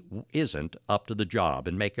he isn't up to the job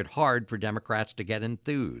and make it hard for Democrats to get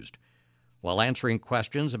enthused. While answering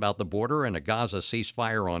questions about the border and a Gaza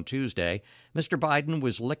ceasefire on Tuesday, Mr. Biden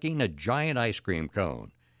was licking a giant ice cream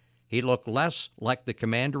cone. He looked less like the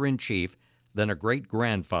commander-in-chief than a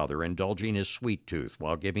great-grandfather indulging his sweet tooth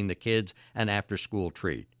while giving the kids an after-school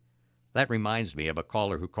treat. That reminds me of a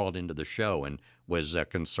caller who called into the show and was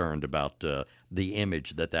concerned about the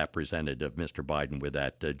image that presented of Mr. Biden with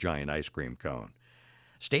that giant ice cream cone.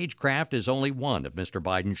 Stagecraft is only one of Mr.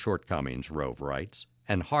 Biden's shortcomings, Rove writes,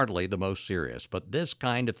 and hardly the most serious, but this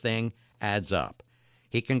kind of thing adds up.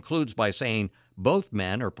 He concludes by saying both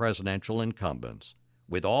men are presidential incumbents,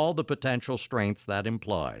 with all the potential strengths that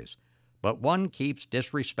implies, but one keeps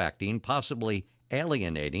disrespecting, possibly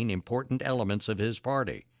alienating important elements of his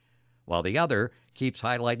party, while the other keeps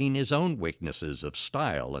highlighting his own weaknesses of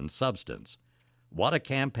style and substance. What a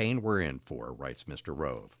campaign we're in for, writes Mr.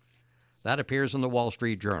 Rove. That appears in the Wall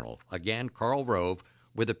Street Journal. Again, Karl Rove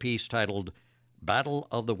with a piece titled Battle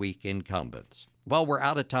of the Weak Incumbents. Well, we're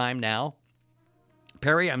out of time now.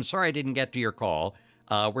 Perry, I'm sorry I didn't get to your call.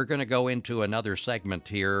 We're going to go into another segment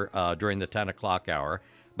here during the 10 o'clock hour,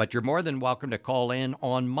 but you're more than welcome to call in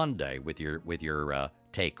on Monday with your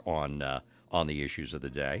take on the issues of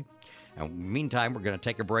the day. And meantime, we're going to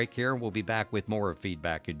take a break here, and we'll be back with more of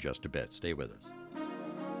feedback in just a bit. Stay with us.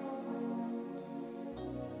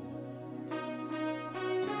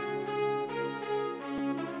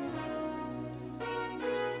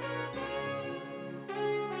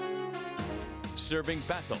 Serving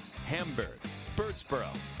Bethel, Hamburg, Birdsboro,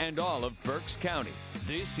 and all of Berks County.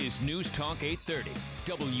 This is News Talk 830,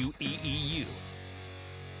 WEEU.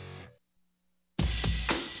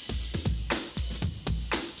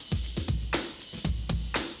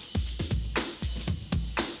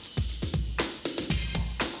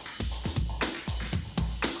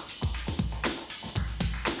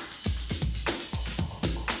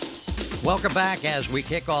 Welcome back as we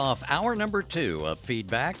kick off hour number 2 of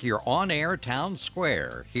Feedback. You're on air Town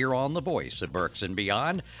Square here on The Voice of Berks and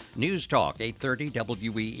Beyond. News Talk 830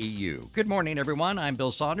 WEEU. Good morning, everyone. I'm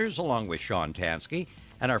Bill Saunders along with Sean Tansky.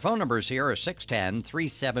 And our phone numbers here are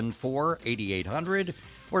 610-374-8800.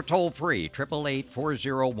 We're toll-free,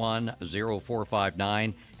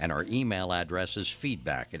 888-401-0459. And our email address is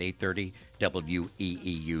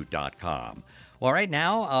feedback@830weeu.com. Well, right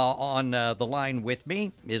now on the line with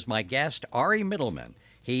me is my guest, Ari Mittleman.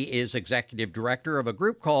 He is executive director of a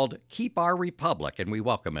group called Keep Our Republic, and we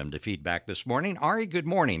welcome him to Feedback this morning. Ari, good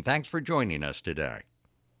morning. Thanks for joining us today.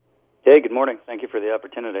 Hey, good morning. Thank you for the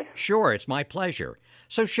opportunity. Sure, it's my pleasure.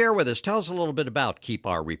 So share with us, tell us a little bit about Keep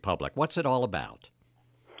Our Republic. What's it all about?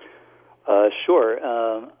 Sure.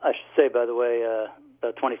 I should say, by the way,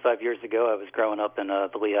 about 25 years ago, I was growing up in the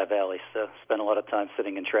Lehigh Valley, so spent a lot of time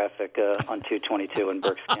sitting in traffic on 222 in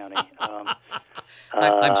Berks County.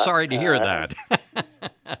 I'm sorry to hear that.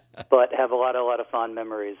 But have a lot of fond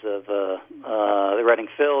memories of the Reading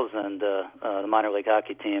Phils and the minor league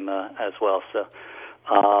hockey team as well. So,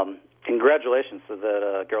 congratulations to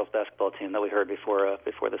that girls basketball team that we heard before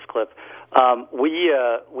this clip. We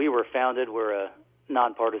were founded. We're a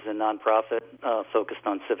nonpartisan nonprofit focused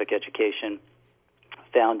on civic education.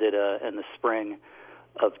 Founded in the spring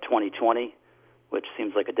of 2020, which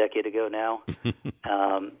seems like a decade ago now.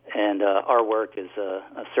 And our work is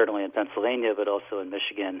certainly in Pennsylvania, but also in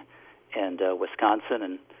Michigan and Wisconsin.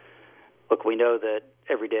 And look, we know that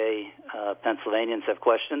every day Pennsylvanians have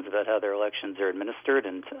questions about how their elections are administered,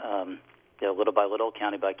 and little by little,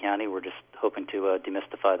 county by county, we're just hoping to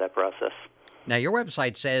demystify that process. Now, your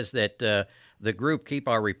website says that the group Keep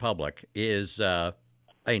Our Republic is a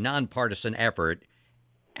nonpartisan effort.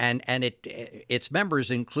 And its members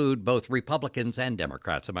include both Republicans and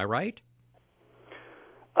Democrats. Am I right?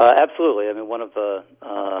 Absolutely. I mean, one of the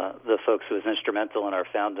folks who was instrumental in our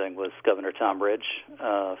founding was Governor Tom Ridge,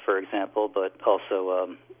 for example, but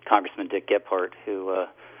also Congressman Dick Gephardt, who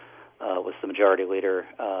was the majority leader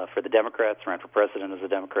for the Democrats, ran for president as a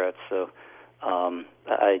Democrat. So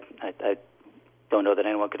I don't know that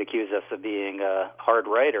anyone could accuse us of being hard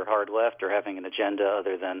right or hard left or having an agenda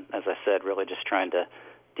other than, as I said, really just trying to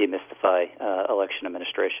demystify election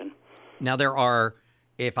administration. Now, there are,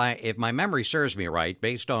 if my memory serves me right,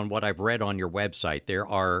 based on what I've read on your website, there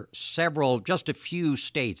are just a few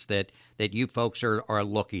states that you folks are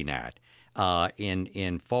looking at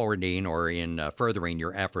in forwarding or in furthering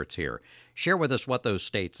your efforts here. Share with us what those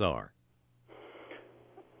states are.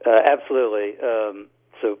 Absolutely.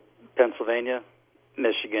 So Pennsylvania,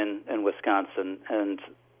 Michigan, and Wisconsin. And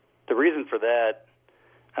the reason for that,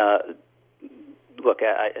 look,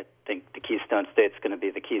 I think the Keystone State's going to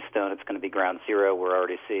be the Keystone. It's going to be ground zero. We're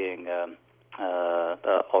already seeing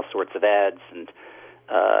all sorts of ads and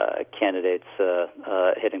candidates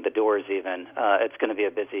hitting the doors even. It's going to be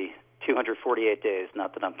a busy 248 days,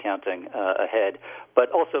 not that I'm counting ahead.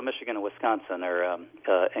 But also Michigan and Wisconsin are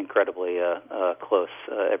incredibly close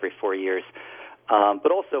every 4 years.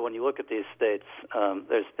 But also when you look at these states,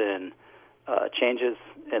 there's been changes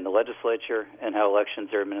in the legislature and how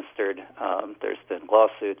elections are administered. There's been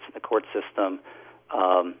lawsuits in the court system.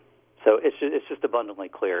 So it's just abundantly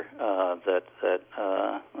clear that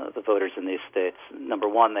the voters in these states, number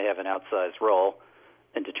one, they have an outsized role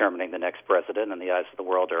in determining the next president, and the eyes of the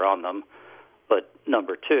world are on them. But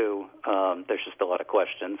number two, there's just a lot of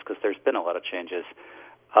questions because there's been a lot of changes.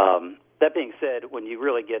 That being said, when you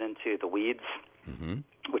really get into the weeds,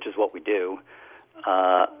 which is what we do,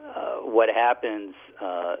 what happens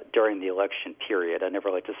during the election period, I never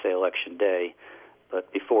like to say election day,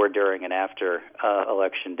 but before, during, and after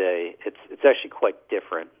election day, it's actually quite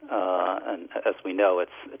different. And as we know,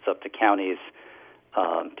 it's up to counties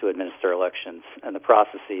to administer elections, and the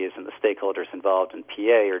processes and the stakeholders involved in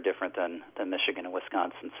PA are different than Michigan and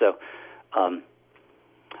Wisconsin. So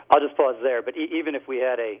I'll just pause there. But even if we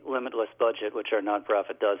had a limitless budget, which our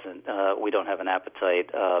nonprofit doesn't, we don't have an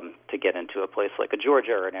appetite to get into a place like a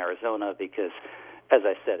Georgia or an Arizona because, as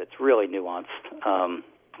I said, it's really nuanced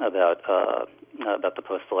about the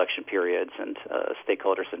post-election periods and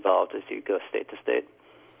stakeholders involved as you go state to state.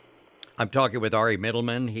 I'm talking with Ari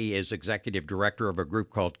Mittleman. He is executive director of a group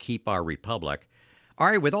called Keep Our Republic.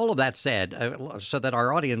 Ari, with all of that said, so that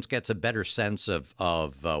our audience gets a better sense of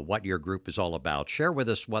what your group is all about, share with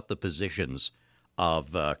us what the positions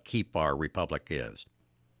of Keep Our Republic is,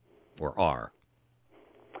 or are.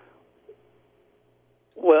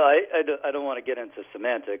 Well, I don't want to get into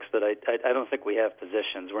semantics, but I don't think we have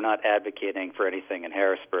positions. We're not advocating for anything in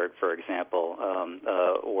Harrisburg, for example,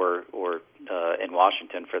 or in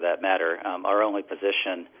Washington, for that matter. Our only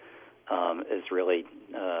position is really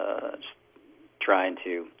trying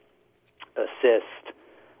to assist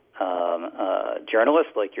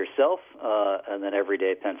journalists like yourself and then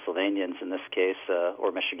everyday Pennsylvanians in this case,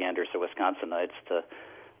 or Michiganders or Wisconsinites, to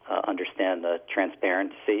understand the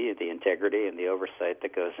transparency, the integrity, and the oversight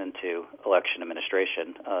that goes into election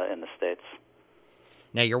administration in the states.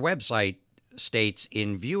 Now, your website states,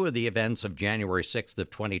 in view of the events of January 6th of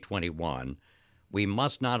 2021, we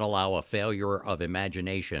must not allow a failure of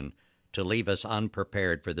imagination to leave us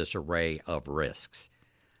unprepared for this array of risks.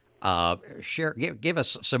 Give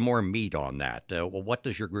us some more meat on that. What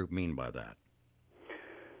does your group mean by that?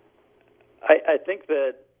 I think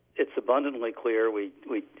that it's abundantly clear. We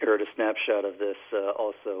heard a snapshot of this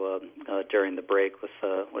also during the break with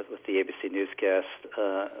the ABC newscast.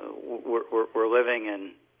 We're living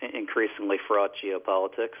in increasingly fraught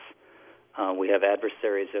geopolitics. We have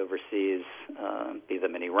adversaries overseas, be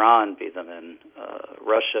them in Iran, be them in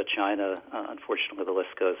Russia, China. Unfortunately, the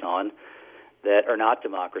list goes on, that are not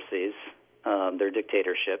democracies. They're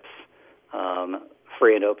dictatorships.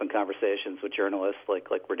 Free and open conversations with journalists like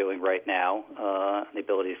we're doing right now, the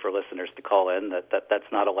ability for listeners to call in,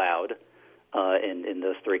 that's not allowed in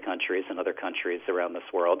those three countries and other countries around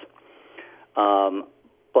this world.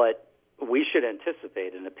 But we should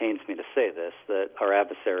anticipate, and it pains me to say this, that our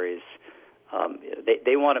adversaries,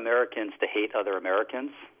 they want Americans to hate other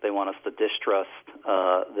Americans. They want us to distrust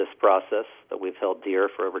this process that we've held dear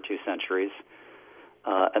for over 2 centuries.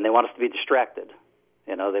 And they want us to be distracted.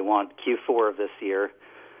 You know, they want Q4 of this year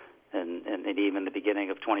and even the beginning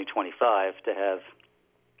of 2025 to have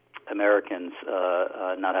Americans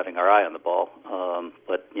not having our eye on the ball.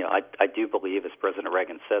 But, you know, I do believe, as President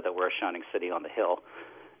Reagan said, that we're a shining city on the hill,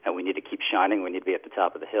 and we need to keep shining. We need to be at the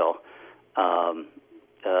top of the hill. And,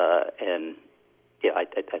 yeah, I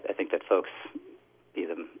think that folks, be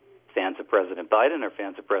them fans of President Biden or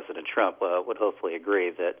fans of President Trump, would hopefully agree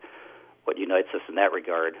that what unites us in that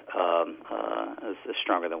regard is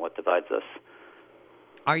stronger than what divides us.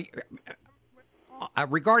 Are you,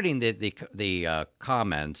 regarding the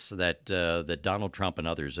comments that Donald Trump and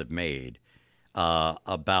others have made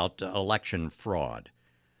about election fraud,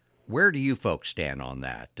 where do you folks stand on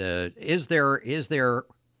that? Is there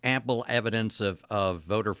ample evidence of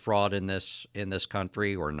voter fraud in this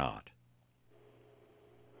country or not?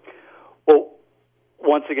 Well,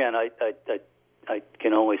 once again, I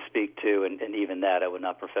can only speak to, and even that I would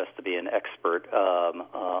not profess to be an expert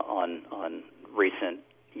on recent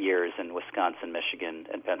years in Wisconsin, Michigan,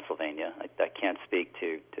 and Pennsylvania. I can't speak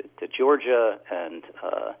to Georgia and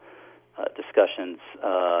discussions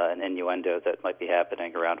and innuendo that might be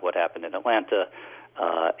happening around what happened in Atlanta,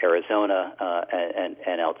 Arizona,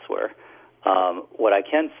 and elsewhere. What I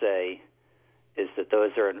can say is that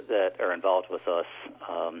those that are involved with us,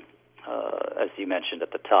 as you mentioned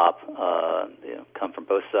at the top, come from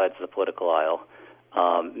both sides of the political aisle.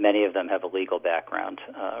 Many of them have a legal background,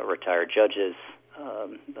 retired judges,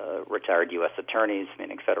 retired U.S. attorneys,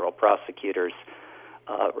 meaning federal prosecutors,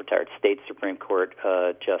 retired state Supreme Court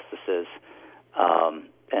justices,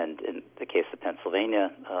 and in the case of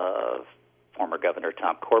Pennsylvania, former Governor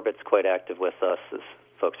Tom Corbett's quite active with us. As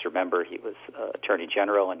folks remember, he was Attorney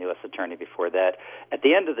General and U.S. Attorney before that. At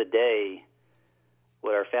the end of the day,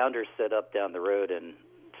 what our founders set up down the road in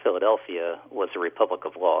Philadelphia was a republic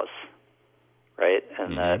of laws, right?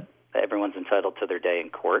 And that everyone's entitled to their day in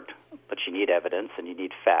court, but you need evidence and you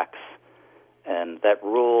need facts. And that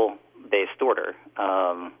rule-based order,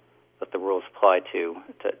 that the rules apply to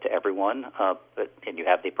everyone, and you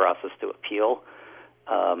have the process to appeal.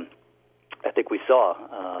 I think we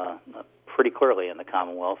saw pretty clearly in the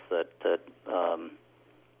Commonwealth that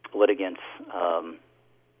litigants,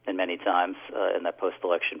 and many times in that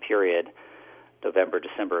post-election period, November,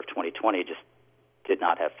 December of 2020, just did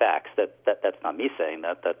not have facts. That's not me saying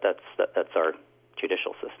that. That's our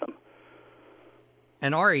judicial system.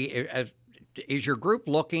 And Ari, is your group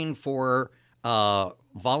looking for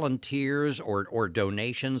volunteers or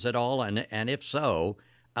donations at all? And if so,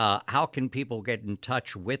 how can people get in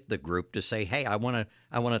touch with the group to say, "Hey, I want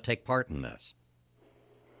to take part in this"?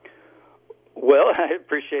 Well, I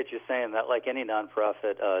appreciate you saying that. Like any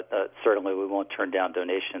nonprofit, certainly we won't turn down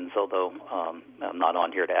donations, although I'm not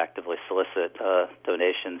on here to actively solicit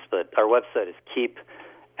donations. But our website is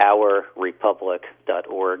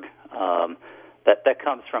keepourrepublic.org. That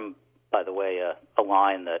comes from, by the way, a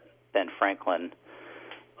line that Ben Franklin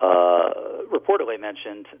reportedly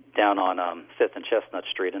mentioned down on 5th and Chestnut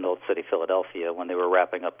Street in Old City, Philadelphia, when they were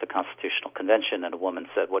wrapping up the Constitutional Convention, and a woman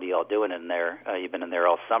said, "What are y'all doing in there? You've been in there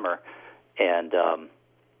all summer." And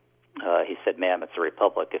he said, "Ma'am, it's a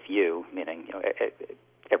republic if you," meaning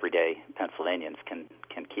everyday Pennsylvanians can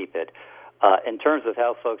keep it. In terms of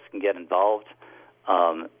how folks can get involved,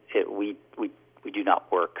 we do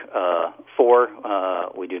not work for,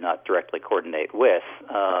 we do not directly coordinate with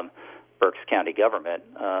Berks County government,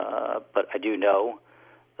 but I do know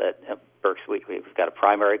that Berks, we've got a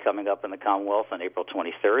primary coming up in the Commonwealth on April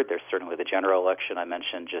 23rd. There's certainly the general election I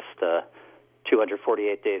mentioned just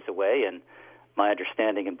 248 days away, and my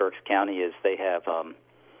understanding in Berks County is they have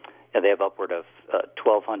upward of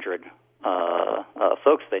 1,200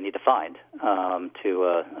 folks they need to find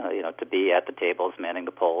to be at the tables, manning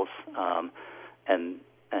the polls, I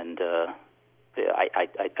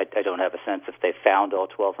don't have a sense if they found all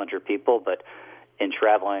 1,200 people, but in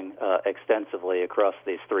traveling extensively across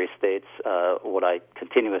these three states, what I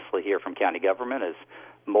continuously hear from county government is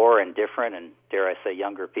more and different, and dare I say,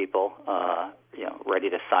 younger people, ready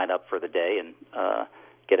to sign up for the day and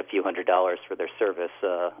get a few $100s for their service.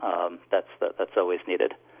 That's always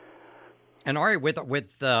needed. And Ari,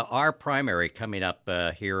 with our primary coming up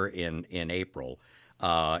here in April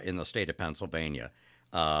in the state of Pennsylvania,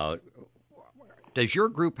 does your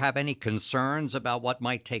group have any concerns about what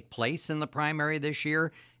might take place in the primary this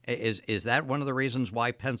year? Is that one of the reasons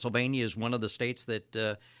why Pennsylvania is one of the states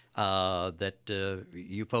that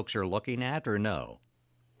you folks are looking at, or no?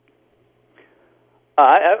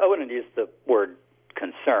 I wouldn't use the word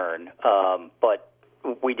concern, but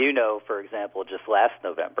we do know, for example, just last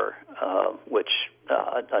November, which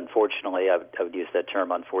unfortunately, I would use that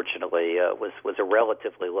term unfortunately, was a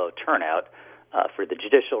relatively low turnout for the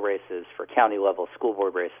judicial races, for county level school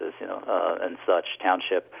board races, and such,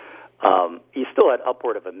 township. You still had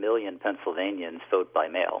upward of 1 million Pennsylvanians vote by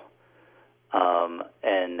mail,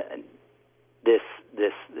 and this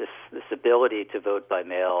ability to vote by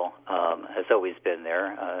mail has always been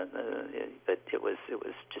there, but it was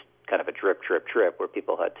just kind of a drip where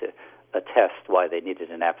people had to attest why they needed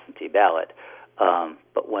an absentee ballot.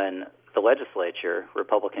 But when the legislature,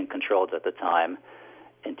 Republican controlled at the time,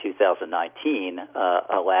 in 2019,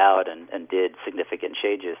 allowed and did significant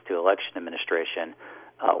changes to election administration,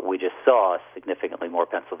 we just saw significantly more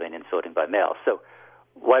Pennsylvanians voting by mail. So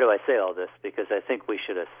why do I say all this? Because I think we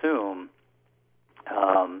should assume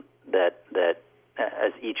that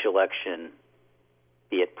as each election,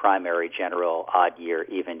 be it primary, general, odd year,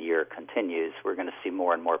 even year, continues, we're going to see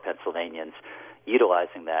more and more Pennsylvanians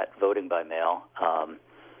utilizing that, voting by mail.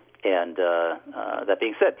 And that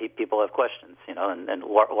being said, people have questions, and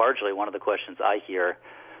largely one of the questions I hear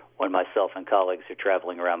when myself and colleagues are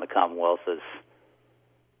traveling around the Commonwealth is,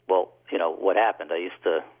 well, what happened? I used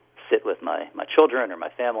to sit with my children or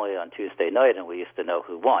my family on Tuesday night, and we used to know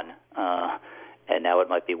who won. And now it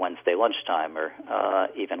might be Wednesday lunchtime or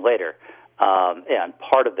even later. And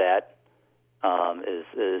part of that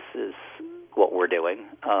is what we're doing.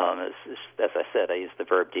 As I said, I use the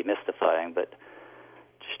verb demystifying, but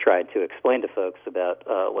just trying to explain to folks about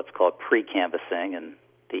what's called pre-canvassing and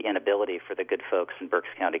the inability for the good folks in Berks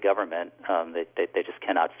County government. They just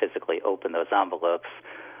cannot physically open those envelopes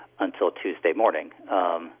until Tuesday morning.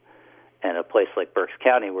 And a place like Berks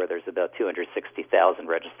County, where there's about 260,000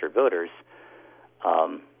 registered voters,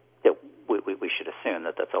 we should assume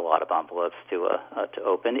that that's a lot of envelopes to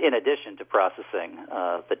open, in addition to processing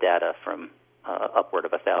the data from upward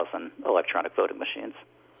of 1,000 electronic voting machines.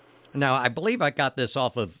 Now, I believe I got this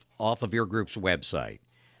off of your group's website.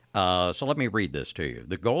 So let me read this to you.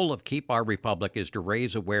 The goal of Keep Our Republic is to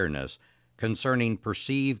raise awareness concerning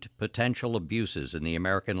perceived potential abuses in the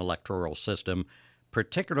American electoral system,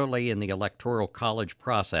 particularly in the Electoral College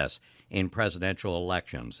process in presidential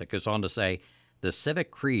elections. It goes on to say, the civic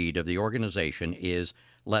creed of the organization is,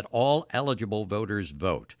 let all eligible voters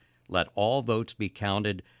vote. Let all votes be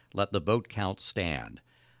counted. Let the vote count stand.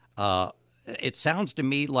 It sounds to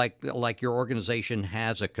me like your organization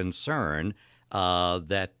has a concern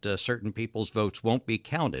that certain people's votes won't be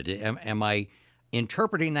counted. Am I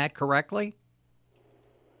interpreting that correctly?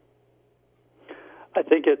 I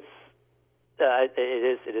think it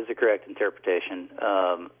is a correct interpretation.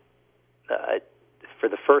 For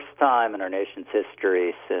the first time in our nation's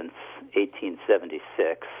history since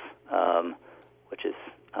 1876, which is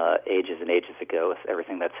ages and ages ago with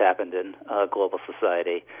everything that's happened in global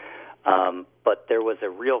society, but there was a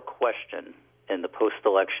real question in the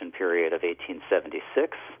post-election period of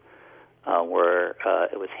 1876, where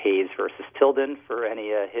it was Hayes versus Tilden for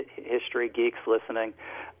any history geeks listening,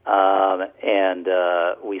 and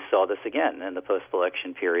we saw this again in the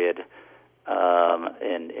post-election period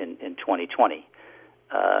in 2020.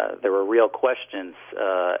 There were real questions,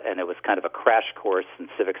 and it was kind of a crash course in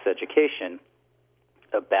civics education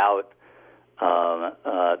about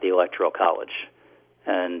the Electoral College.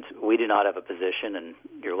 And we do not have a position, and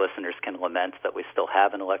your listeners can lament that we still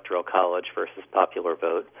have an electoral college versus popular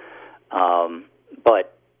vote.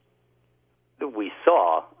 But we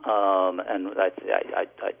saw, and I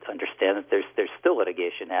understand that there's still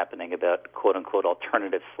litigation happening about quote-unquote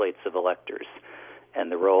alternative slates of electors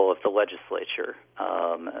and the role of the legislature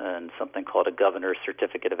and something called a governor's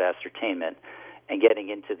certificate of ascertainment and getting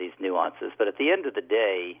into these nuances. But at the end of the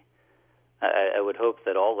day, I would hope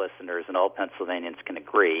that all listeners and all Pennsylvanians can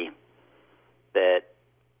agree that,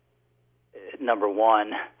 number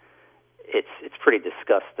one, it's pretty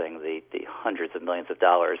disgusting, the hundreds of millions of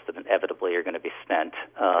dollars that inevitably are going to be spent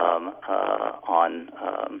on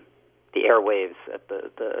the airwaves, at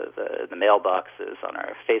the mailboxes, on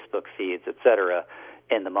our Facebook feeds, et cetera,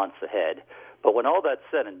 in the months ahead. But when all that's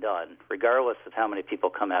said and done, regardless of how many people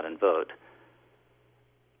come out and vote,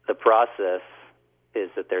 the process is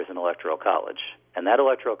that there's an electoral college. And that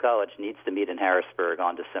electoral college needs to meet in Harrisburg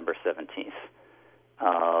on December 17th.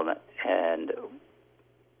 And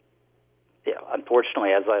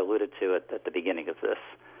unfortunately, as I alluded to at the beginning of this,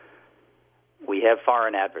 we have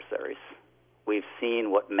foreign adversaries. We've seen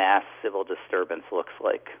what mass civil disturbance looks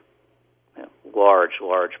like, large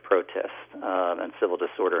protests and civil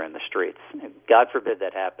disorder in the streets. God forbid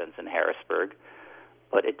that happens in Harrisburg,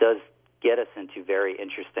 but it does get us into very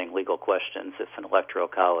interesting legal questions if an electoral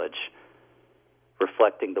college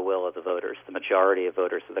reflecting the will of the voters, the majority of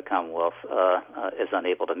voters of the Commonwealth, is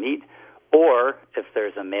unable to meet, or if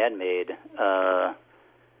there's a man-made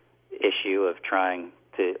issue of trying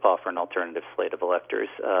to offer an alternative slate of electors,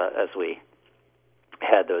 as we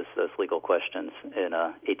had those legal questions in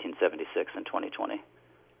 1876 and 2020.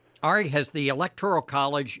 Ari, has the Electoral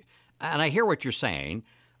College, and I hear what you're saying,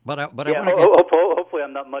 but I want to hopefully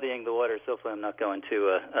I'm not muddying the waters. Hopefully I'm not going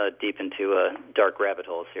too deep into dark rabbit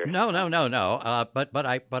holes here. No. But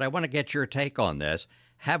I want to get your take on this.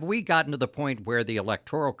 Have we gotten to the point where the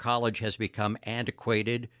Electoral College has become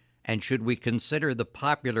antiquated, and should we consider the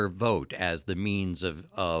popular vote as the means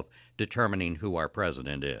of determining who our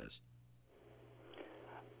president is?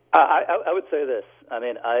 I would say this. I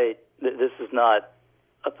mean, this is not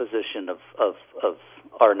a position of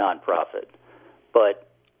our nonprofit, but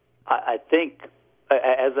I think,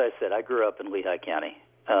 as I said, I grew up in Lehigh County,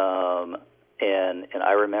 and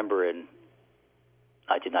I remember in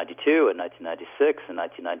 1992 and 1996 and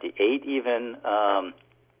 1998 even,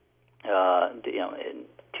 in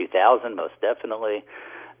 2000 most definitely.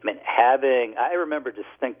 I mean, I remember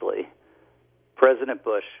distinctly President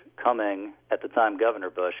Bush coming, at the time Governor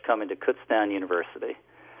Bush, coming to Kutztown University.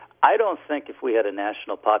 I don't think if we had a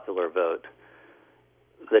national popular vote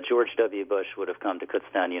that George W. Bush would have come to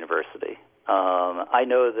Kutztown University. I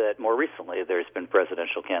know that more recently there's been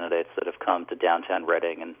presidential candidates that have come to downtown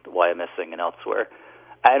Reading and Wyomissing and elsewhere.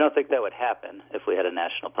 I don't think that would happen if we had a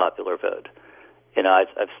national popular vote.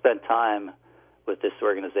 I've spent time with this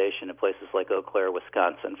organization in places like Eau Claire,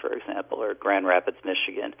 Wisconsin, for example, or Grand Rapids,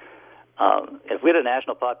 Michigan. If we had a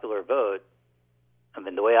national popular vote, I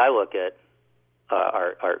mean, the way I look at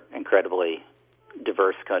our incredibly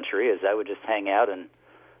diverse country is I would just hang out in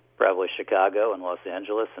probably Chicago and Los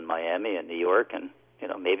Angeles and Miami and New York and,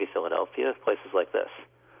 maybe Philadelphia, places like this.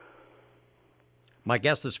 My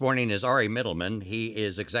guest this morning is Ari Mittleman. He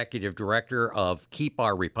is Executive Director of Keep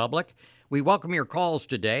Our Republic. We welcome your calls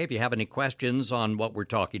today if you have any questions on what we're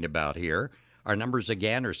talking about here. Our numbers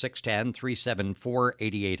again are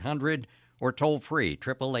 610-374-8800 or toll free,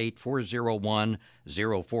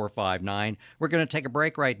 888-401-0459. We're going to take a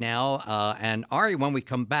break right now. And Ari, when we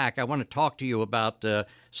come back, I want to talk to you about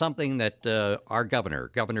something that our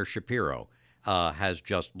Governor Shapiro, has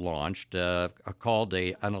just launched called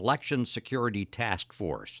an election security task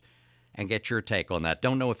force, and get your take on that.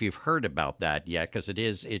 Don't know if you've heard about that yet, because it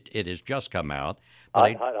has just come out.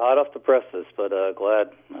 Hot off the presses, but glad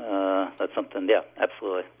that's something. Yeah,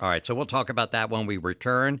 absolutely. All right, so we'll talk about that when we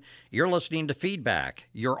return. You're listening to Feedback.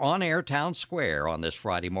 You're on Air Town Square on this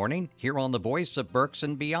Friday morning, here on the Voice of Berks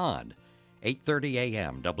and Beyond, 8:30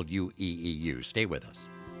 a.m. WEEU. Stay with us.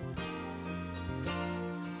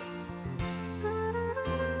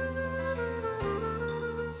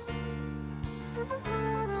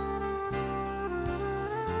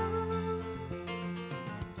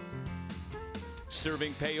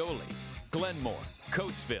 Serving Paoli, Glenmore,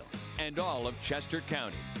 Coatesville, and all of Chester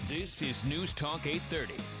County. This is News Talk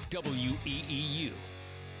 830, WEEU.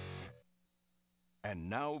 And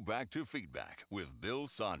now back to Feedback with Bill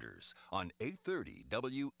Saunders on 830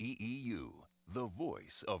 WEEU, the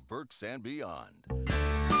voice of Berks and Beyond.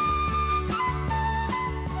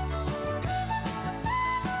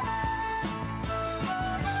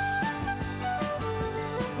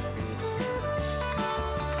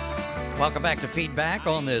 Welcome back to Feedback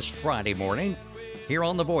on this Friday morning here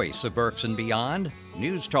on the Voice of Berks and Beyond,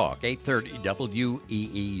 News Talk 830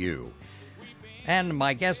 WEEU. And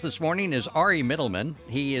my guest this morning is Ari Mittleman.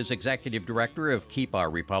 He is Executive Director of Keep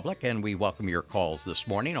Our Republic, and we welcome your calls this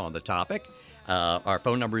morning on the topic. Our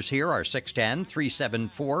phone numbers here are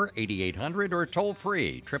 610-374-8800 or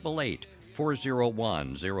toll-free,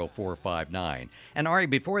 888-401-0459. And Ari,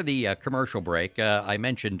 before the commercial break, I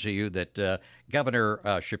mentioned to you that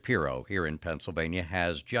Governor Shapiro here in Pennsylvania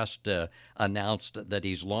has just announced that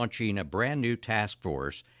he's launching a brand new task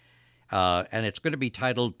force, and it's going to be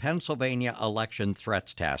titled Pennsylvania Election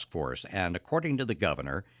Threats Task Force. And according to the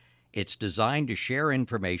governor, it's designed to share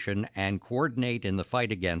information and coordinate in the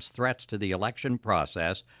fight against threats to the election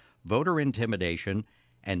process, voter intimidation,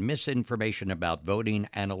 and misinformation about voting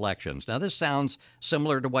and elections. Now, this sounds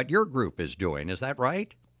similar to what your group is doing. Is that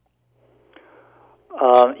right?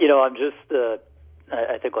 I'm just,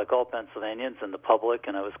 I think like all Pennsylvanians and the public,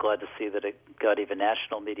 and I was glad to see that it got even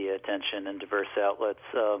national media attention and diverse outlets.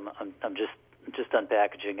 I'm just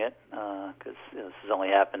unpackaging it because this has only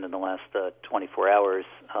happened in the last 24 hours.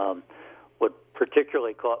 What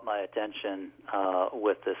particularly caught my attention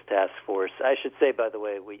with this task force, I should say, by the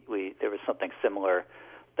way, there was something similar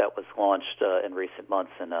that was launched in recent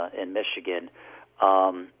months in Michigan,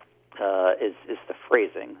 is the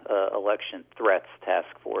phrasing, Election Threats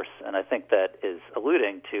Task Force. And I think that is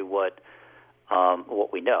alluding to what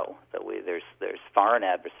we know, that there's foreign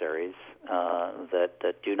adversaries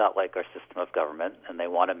that do not like our system of government, and they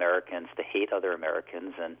want Americans to hate other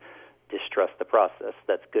Americans and distrust the process.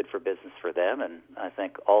 That's good for business for them, and I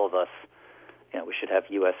think all of us, we should have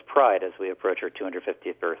U.S. pride as we approach our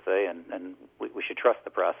 250th birthday, and we should trust the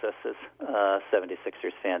process, as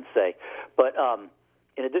 76ers fans say. But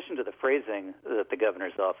in addition to the phrasing that the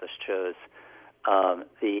governor's office chose,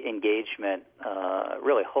 the engagement,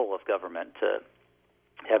 really whole of government, to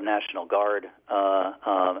have National Guard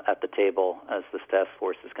at the table as this task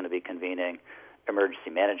force is going to be convening, emergency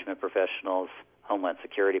management professionals, Homeland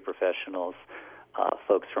Security professionals,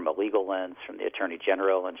 folks from a legal lens, from the Attorney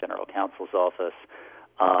General and General Counsel's office,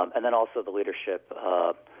 and then also the leadership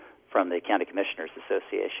from the County Commissioners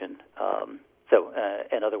Association. So,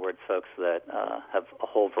 in other words, folks that have a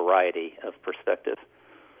whole variety of perspective.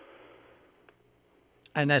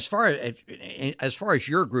 And as far as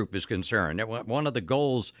your group is concerned, one of the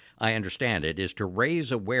goals, I understand it, is to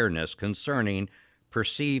raise awareness concerning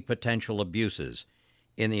perceived potential abuses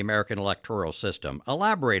in the American electoral system.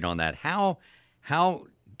 Elaborate on that. How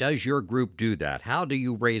does your group do that? How do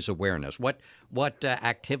you raise awareness? What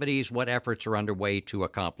activities, what efforts are underway to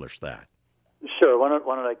accomplish that? Sure. Why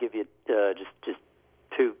don't I give you just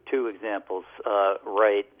two examples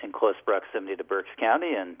right in close proximity to Berks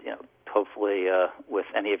County, and hopefully with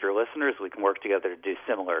any of your listeners, we can work together to do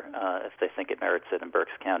similar if they think it merits it in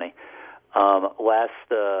Berks County. I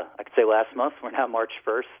could say last month. We're now March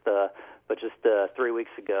 1st, but just 3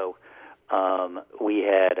 weeks ago, we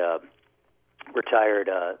had retired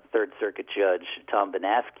Third Circuit Judge Tom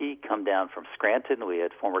Banaski come down from Scranton. We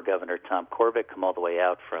had former Governor Tom Corbett come all the way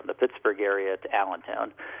out from the Pittsburgh area to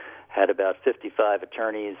Allentown. Had about 55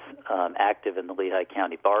 attorneys active in the Lehigh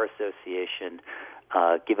County Bar Association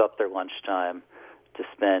give up their lunchtime to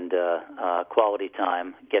spend quality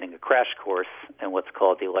time getting a crash course in what's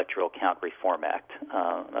called the Electoral Count Reform Act.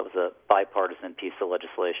 That was a bipartisan piece of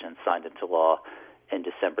legislation signed into law in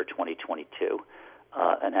December 2022.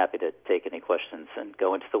 And happy to take any questions and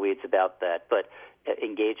go into the weeds about that. But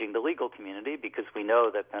engaging the legal community, because we know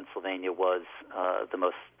that Pennsylvania was the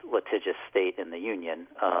most litigious state in the Union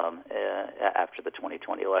after the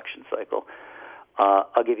 2020 election cycle.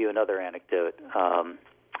 I'll give you another anecdote. On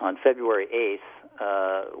February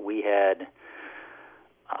 8th, we had,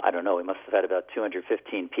 we must have had about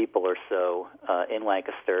 215 people or so in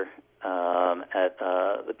Lancaster at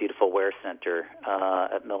the beautiful Ware Center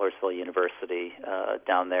at Millersville University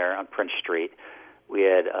down there on Prince Street. We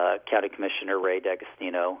had County Commissioner Ray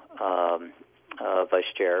D'Agostino,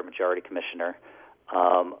 Vice Chair, Majority Commissioner,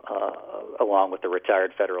 along with the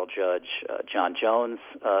retired federal judge John Jones,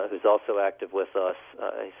 who's also active with us.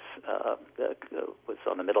 Was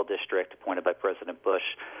on the Middle District, appointed by President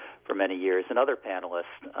Bush for many years, and other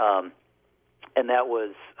panelists. And that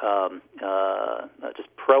was just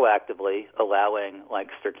proactively allowing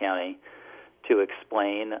Lancaster County to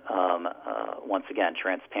explain, once again,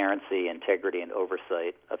 transparency, integrity, and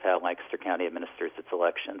oversight of how Lancaster County administers its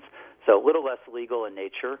elections. So a little less legal in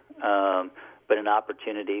nature, but an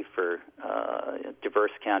opportunity for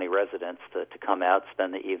diverse county residents to come out,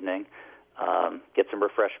 spend the evening, get some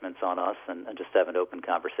refreshments on us, and just have an open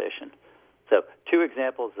conversation. So 2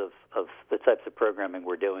 examples of the types of programming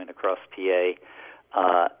we're doing across PA,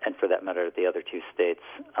 and for that matter, the other 2 states.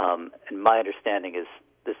 And my understanding is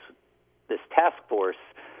this task force,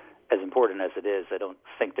 as important as it is, I don't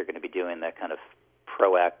think they're going to be doing that kind of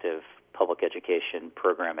proactive public education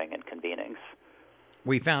programming and convenings.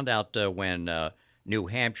 We found out when New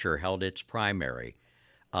Hampshire held its primary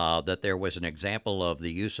that there was an example of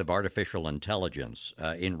the use of artificial intelligence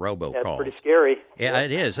in robocalls. That's pretty scary. Yeah,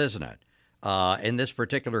 it is, isn't it? In this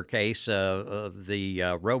particular case,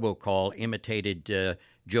 the robocall imitated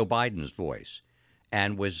Joe Biden's voice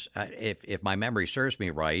and was, if my memory serves me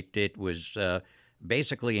right, it was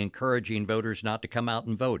basically encouraging voters not to come out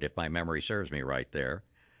and vote, if my memory serves me right there.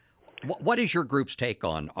 What is your group's take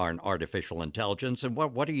on artificial intelligence, and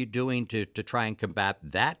what are you doing to try and combat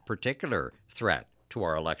that particular threat to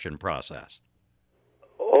our election process?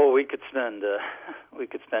 Oh, we could spend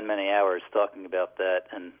many hours talking about that.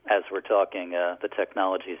 And as we're talking, the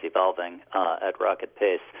technology is evolving at rocket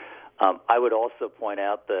pace. I would also point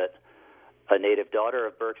out that a native daughter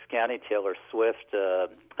of Berks County, Taylor Swift,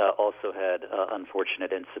 also had an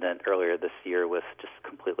unfortunate incident earlier this year with just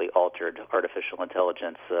completely altered artificial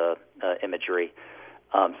intelligence imagery.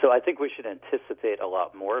 So I think we should anticipate a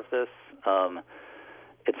lot more of this.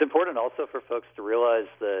 It's important also for folks to realize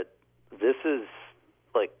that this is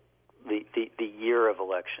like the year of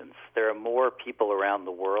elections. There are more people around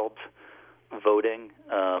the world voting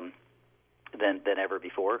than ever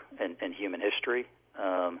before in human history.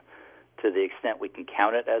 To the extent we can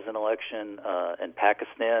count it as an election, in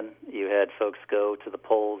Pakistan, you had folks go to the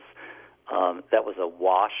polls. That was a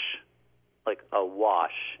wash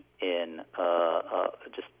in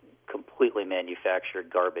just completely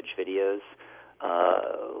manufactured garbage videos.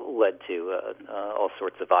 Led to all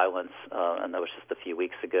sorts of violence, and that was just a few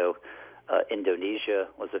weeks ago. Indonesia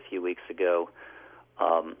was a few weeks ago.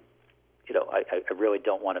 I really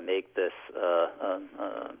don't want to make this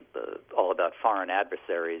all about foreign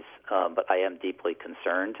adversaries, but I am deeply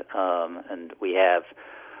concerned. And we have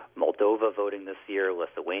Moldova voting this year,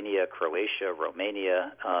 Lithuania, Croatia,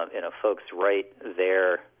 Romania, folks right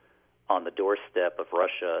there on the doorstep of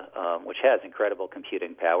Russia, which has incredible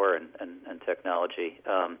computing power and technology.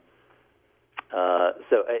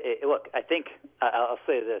 Look, I think I'll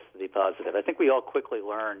say this to be positive. I think we all quickly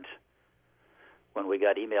learned when we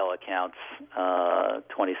got email accounts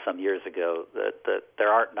 20-some years ago that there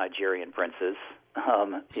aren't Nigerian princes.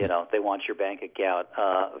 They want your bank account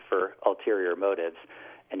for ulterior motives,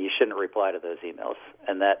 and you shouldn't reply to those emails.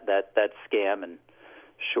 And that scam in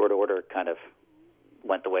short order kind of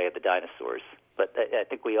went the way of the dinosaurs. But I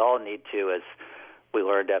think we all need to, as we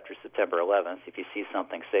learned after September 11th, if you see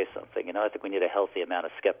something, say something. I think we need a healthy amount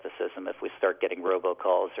of skepticism if we start getting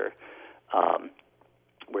robocalls or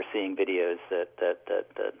we're seeing videos that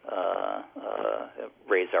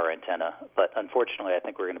raise our antenna. But unfortunately, I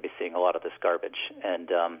think we're going to be seeing a lot of this garbage. And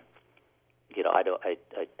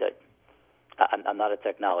I'm not a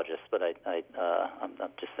technologist, but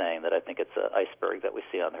I'm just saying that I think it's an iceberg that we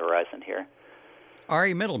see on the horizon here.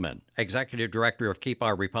 Ari Mittleman, Executive Director of Keep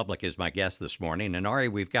Our Republic, is my guest this morning. And Ari,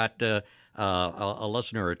 we've got a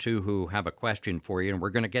listener or two who have a question for you, and we're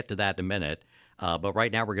going to get to that in a minute. But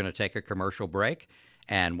right now we're going to take a commercial break.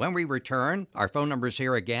 And when we return, our phone numbers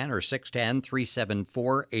here again are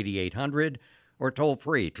 610-374-8800 or toll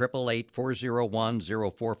free,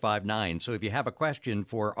 888-401-0459. So if you have a question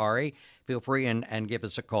for Ari, feel free and give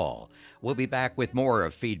us a call. We'll be back with more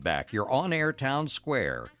of Feedback. You're on Air Town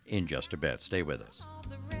Square in just a bit. Stay with us.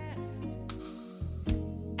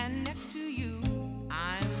 And next to you,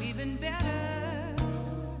 I'm even better.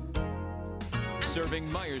 Serving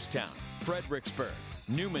Myerstown, Fredericksburg,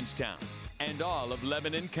 Newmanstown, and all of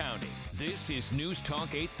Lebanon County. This is News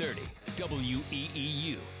Talk 830,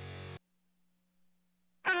 WEEU.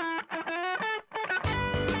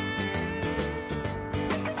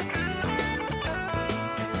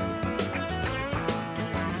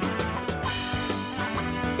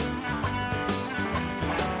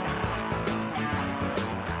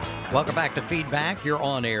 Welcome back to Feedback. You're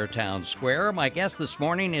on Air Town Square. My guest this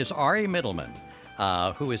morning is Ari Mittleman,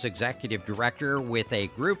 who is Executive Director with a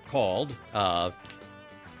group called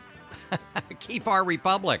Keep Our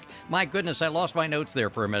Republic. My goodness, I lost my notes there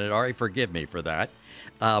for a minute. Ari, forgive me for that.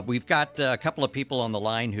 We've got a couple of people on the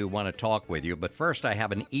line who want to talk with you, but first I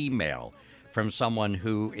have an email from someone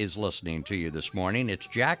who is listening to you this morning. It's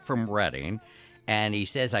Jack from Reading, and he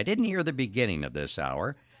says, I didn't hear the beginning of this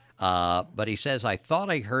hour, but he says, I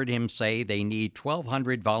thought I heard him say they need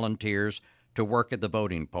 1,200 volunteers to work at the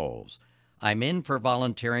voting polls. I'm in for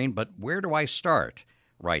volunteering, but where do I start?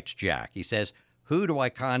 Writes Jack. He says, who do I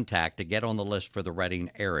contact to get on the list for the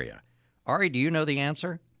Reading area? Ari, do you know the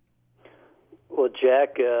answer? Well,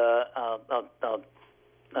 Jack, I'll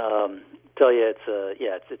tell you it's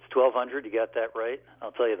 1200. You got that right.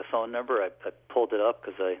 I'll tell you the phone number. I pulled it up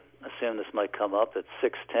because I assumed this might come up. It's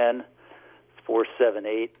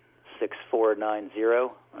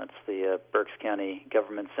 610-478-6490. That's the Berks County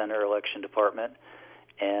Government Center Election Department.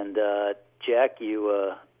 And Jack,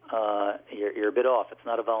 you're a bit off. It's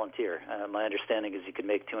not a volunteer. My understanding is you could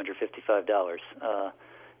make $255.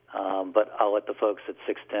 But I'll let the folks at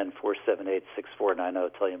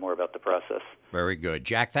 610-478-6490 tell you more about the process. Very good.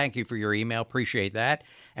 Jack, thank you for your email. Appreciate that.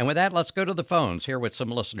 And with that, let's go to the phones, hear what some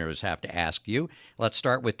listeners have to ask you. Let's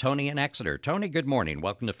start with Tony in Exeter. Tony, good morning.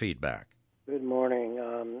 Welcome to Feedback. Good morning.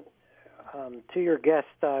 To your guest,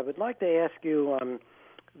 I would like to ask you,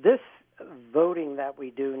 this voting that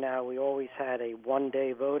we do now, we always had a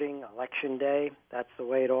one-day voting, Election Day. That's the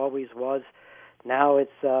way it always was. Now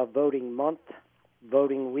it's voting month,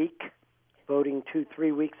 voting week, voting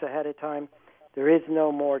 2-3 weeks ahead of time. There is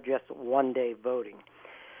no more just one-day voting.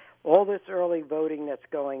 All this early voting that's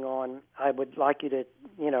going on, I would like you to,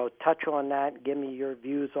 touch on that, give me your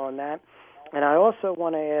views on that. And I also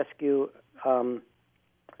want to ask you,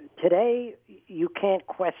 today you can't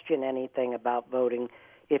question anything about voting.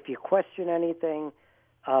 If you question anything,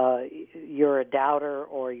 you're a doubter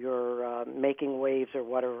or you're making waves or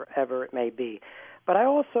whatever it may be. But I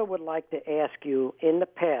also would like to ask you, in the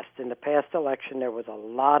past election, there was a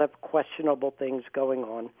lot of questionable things going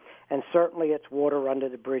on, and certainly it's water under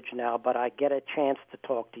the bridge now, but I get a chance to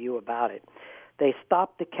talk to you about it. They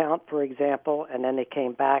stopped the count, for example, and then they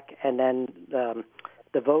came back, and then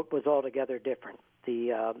the vote was altogether different.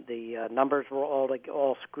 The numbers were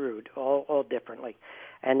all screwed, all differently.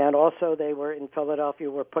 And then also they were in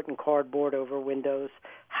Philadelphia, were putting cardboard over windows.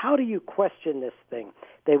 How do you question this thing?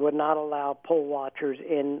 They would not allow poll watchers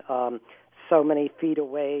in so many feet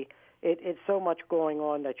away. It's so much going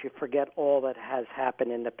on that you forget all that has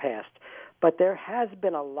happened in the past. But there has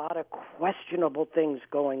been a lot of questionable things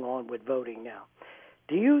going on with voting now.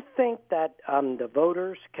 Do you think that the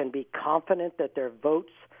voters can be confident that their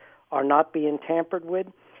votes are not being tampered with?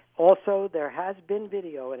 Also, there has been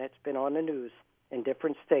video, and it's been on the news in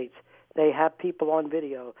different states. They have people on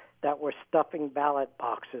video that were stuffing ballot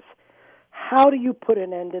boxes. How do you put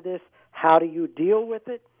an end to this? How do you deal with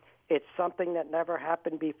it? It's something that never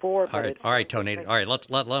happened before. All right, Tony. All right, let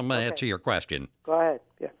me answer your question. Go ahead.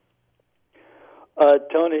 Yeah.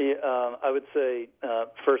 Tony, I would say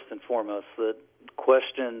first and foremost that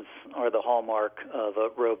questions are the hallmark of a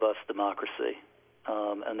robust democracy.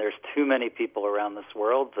 And there's too many people around this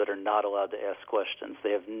world that are not allowed to ask questions.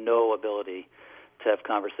 They have no ability to have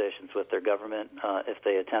conversations with their government. If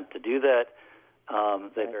they attempt to do that,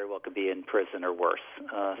 they very well could be in prison or worse.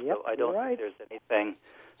 So I don't think there's anything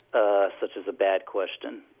such as a bad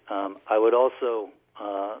question. I would also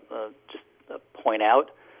just point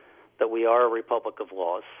out that we are a republic of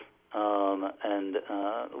laws. And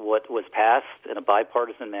what was passed in a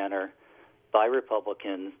bipartisan manner by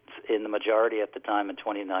Republicans in the majority at the time in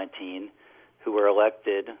 2019, who were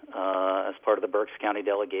elected as part of the Berks County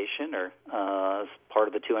delegation or as part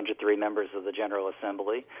of the 203 members of the General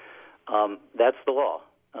Assembly. That's the law.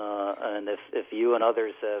 And if you and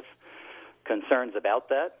others have concerns about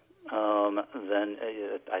that, then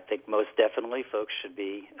I think most definitely folks should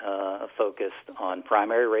be focused on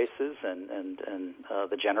primary races and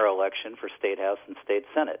the general election for State House and State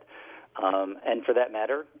Senate. And for that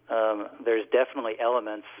matter, there's definitely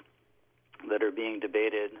elements that are being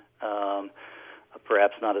debated,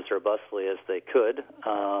 perhaps not as robustly as they could,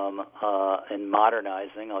 in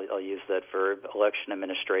modernizing, I'll use that verb, election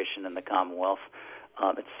administration in the Commonwealth.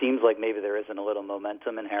 It seems like maybe there isn't a little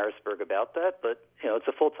momentum in Harrisburg about that, but it's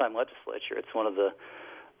a full-time legislature. It's one of the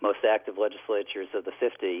most active legislatures of the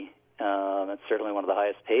 50. It's certainly one of the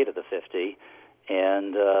highest paid of the 50.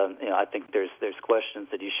 And I think there's questions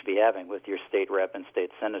that you should be having with your state rep and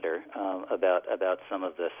state senator about some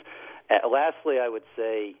of this. Lastly, I would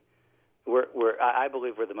say I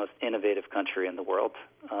believe we're the most innovative country in the world,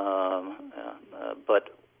 but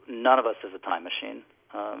none of us is a time machine.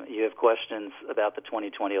 You have questions about the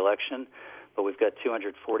 2020 election, but we've got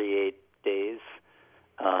 248 days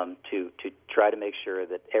to try to make sure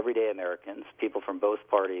that everyday Americans, people from both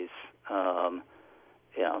parties,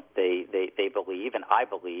 they believe, and I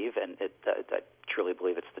believe, and I truly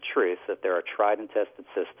believe it's the truth, that there are tried and tested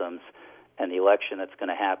systems, and the election that's going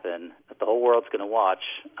to happen, that the whole world's going to watch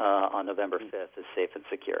on November 5th is safe and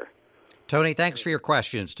secure. Tony, thanks for your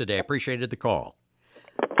questions today. Appreciated the call.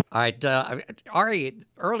 All right, Ari,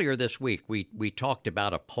 earlier this week, we talked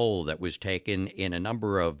about a poll that was taken in a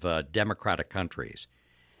number of Democratic countries,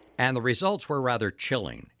 and the results were rather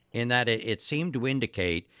chilling. in that it seemed to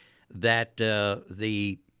indicate that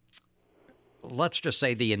let's just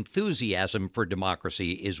say the enthusiasm for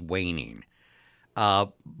democracy is waning.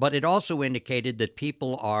 But it also indicated that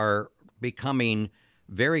people are becoming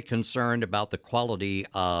very concerned about the quality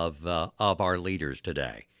of our leaders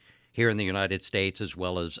today, here in the United States as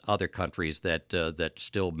well as other countries that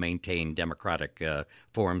still maintain democratic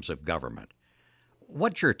forms of government.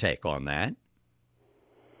 What's your take on that?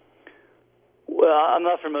 Well, I'm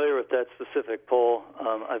not familiar with that specific poll.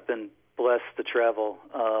 I've been blessed to travel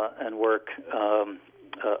and work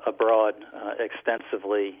abroad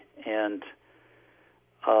extensively, and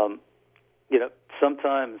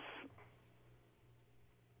sometimes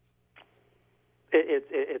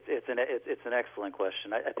it's an excellent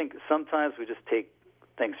question. I think sometimes we just take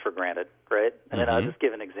things for granted, right? And I'll just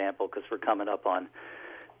give an example because we're coming up on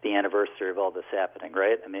the anniversary of all this happening,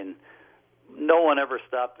 right? I mean, no one ever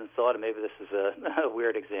stopped and thought, and maybe this is a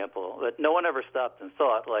weird example, but no one ever stopped and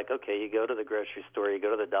thought, like, okay, you go to the grocery store, you go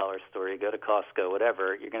to the dollar store, you go to Costco,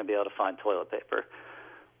 whatever, you're going to be able to find toilet paper.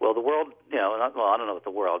 Well, the world, I don't know what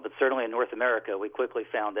the world, but certainly in North America, we quickly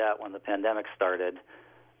found out when the pandemic started,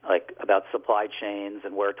 like, about supply chains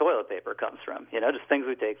and where toilet paper comes from, just things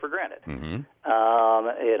we take for granted,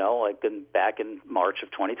 back in March of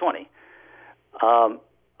 2020.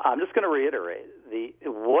 I'm just going to reiterate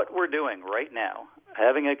what we're doing right now,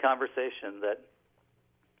 having a conversation that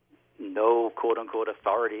no quote-unquote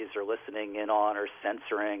authorities are listening in on or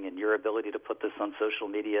censoring, and your ability to put this on social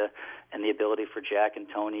media and the ability for Jack and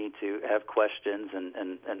Tony to have questions and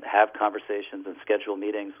have conversations and schedule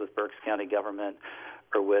meetings with Berks County government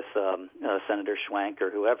or with Senator Schwank or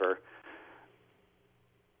whoever.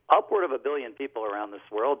 Upward of 1 billion people around this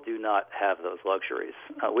world do not have those luxuries.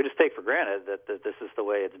 We just take for granted that this is the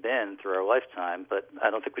way it's been through our lifetime, but I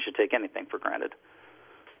don't think we should take anything for granted.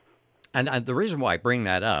 And the reason why I bring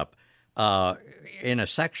that up, in a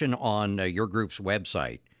section on your group's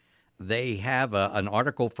website, they have an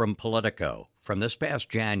article from Politico from this past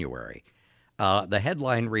January. The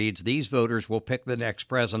headline reads, "These voters will pick the next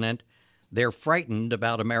president. They're frightened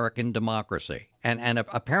about American democracy." And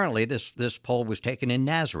apparently this poll was taken in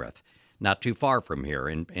Nazareth, not too far from here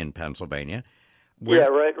in Pennsylvania. Yeah,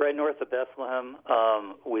 right north of Bethlehem.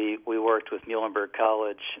 We worked with Muhlenberg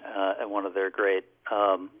College and one of their great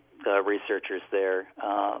researchers there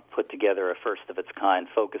put together a first-of-its-kind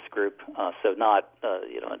focus group. So not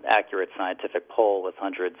an accurate scientific poll with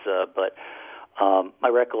hundreds, but my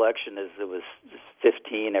recollection is it was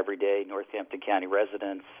 15 everyday Northampton County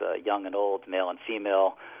residents, young and old, male and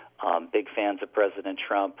female, big fans of President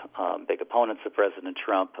Trump, big opponents of President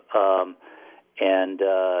Trump.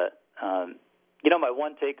 My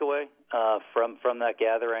one takeaway from that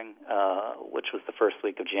gathering, which was the first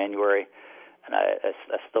week of January, and I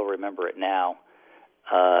still remember it now,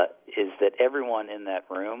 is that everyone in that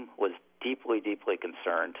room was deeply, deeply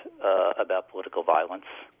concerned about political violence.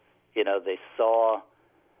 They saw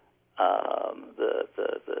the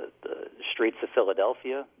streets of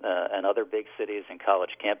Philadelphia and other big cities and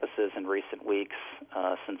college campuses in recent weeks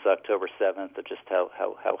since October 7th, of just how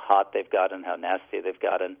hot they've gotten, how nasty they've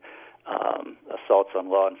gotten, assaults on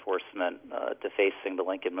law enforcement, defacing the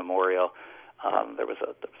Lincoln Memorial. There was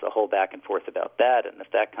a whole back and forth about that, and if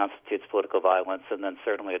that constitutes political violence, and then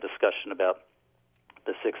certainly a discussion about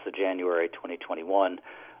the 6th of January, 2021.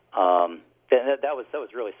 That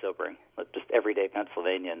was really sobering. Just everyday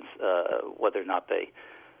Pennsylvanians, whether or not they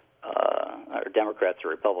are Democrats or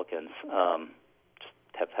Republicans,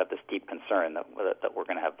 just have this deep concern that we're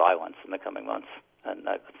going to have violence in the coming months. And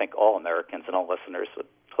I think all Americans and all listeners would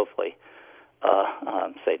hopefully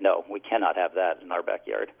say, no, we cannot have that in our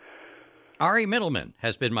backyard. Ari Mittleman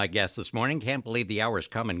has been my guest this morning. Can't believe the hour's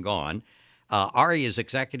come and gone. Ari is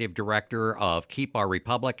Executive Director of Keep Our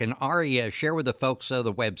Republic. And Ari, share with the folks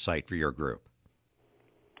the website for your group.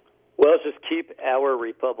 Well, it's just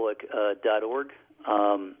keepourrepublic.org.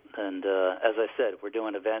 And as I said, we're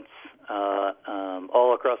doing events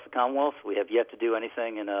all across the Commonwealth. We have yet to do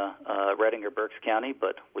anything in Reading or Berks County,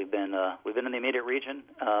 but we've been in the immediate region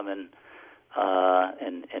in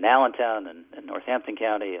Allentown and Northampton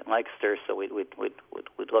County and Lancaster. So we'd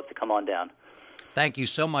love to come on down. Thank you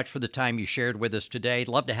so much for the time you shared with us today.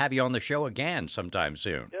 Love to have you on the show again sometime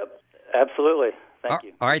soon. Yep, absolutely. Thank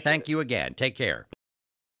you. All right, thank you again. Take care.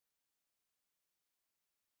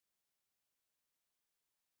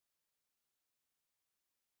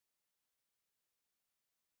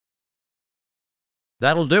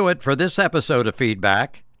 That'll do it for this episode of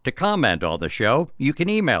Feedback. To comment on the show, you can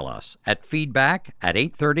email us at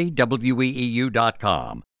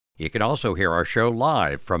feedback@830weeu.com. You can also hear our show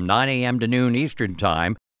live from 9 a.m. to noon Eastern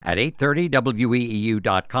Time at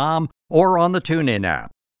 830weeu.com or on the TuneIn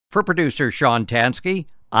app. For producer Sean Tansky,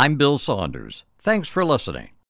 I'm Bill Saunders. Thanks for listening.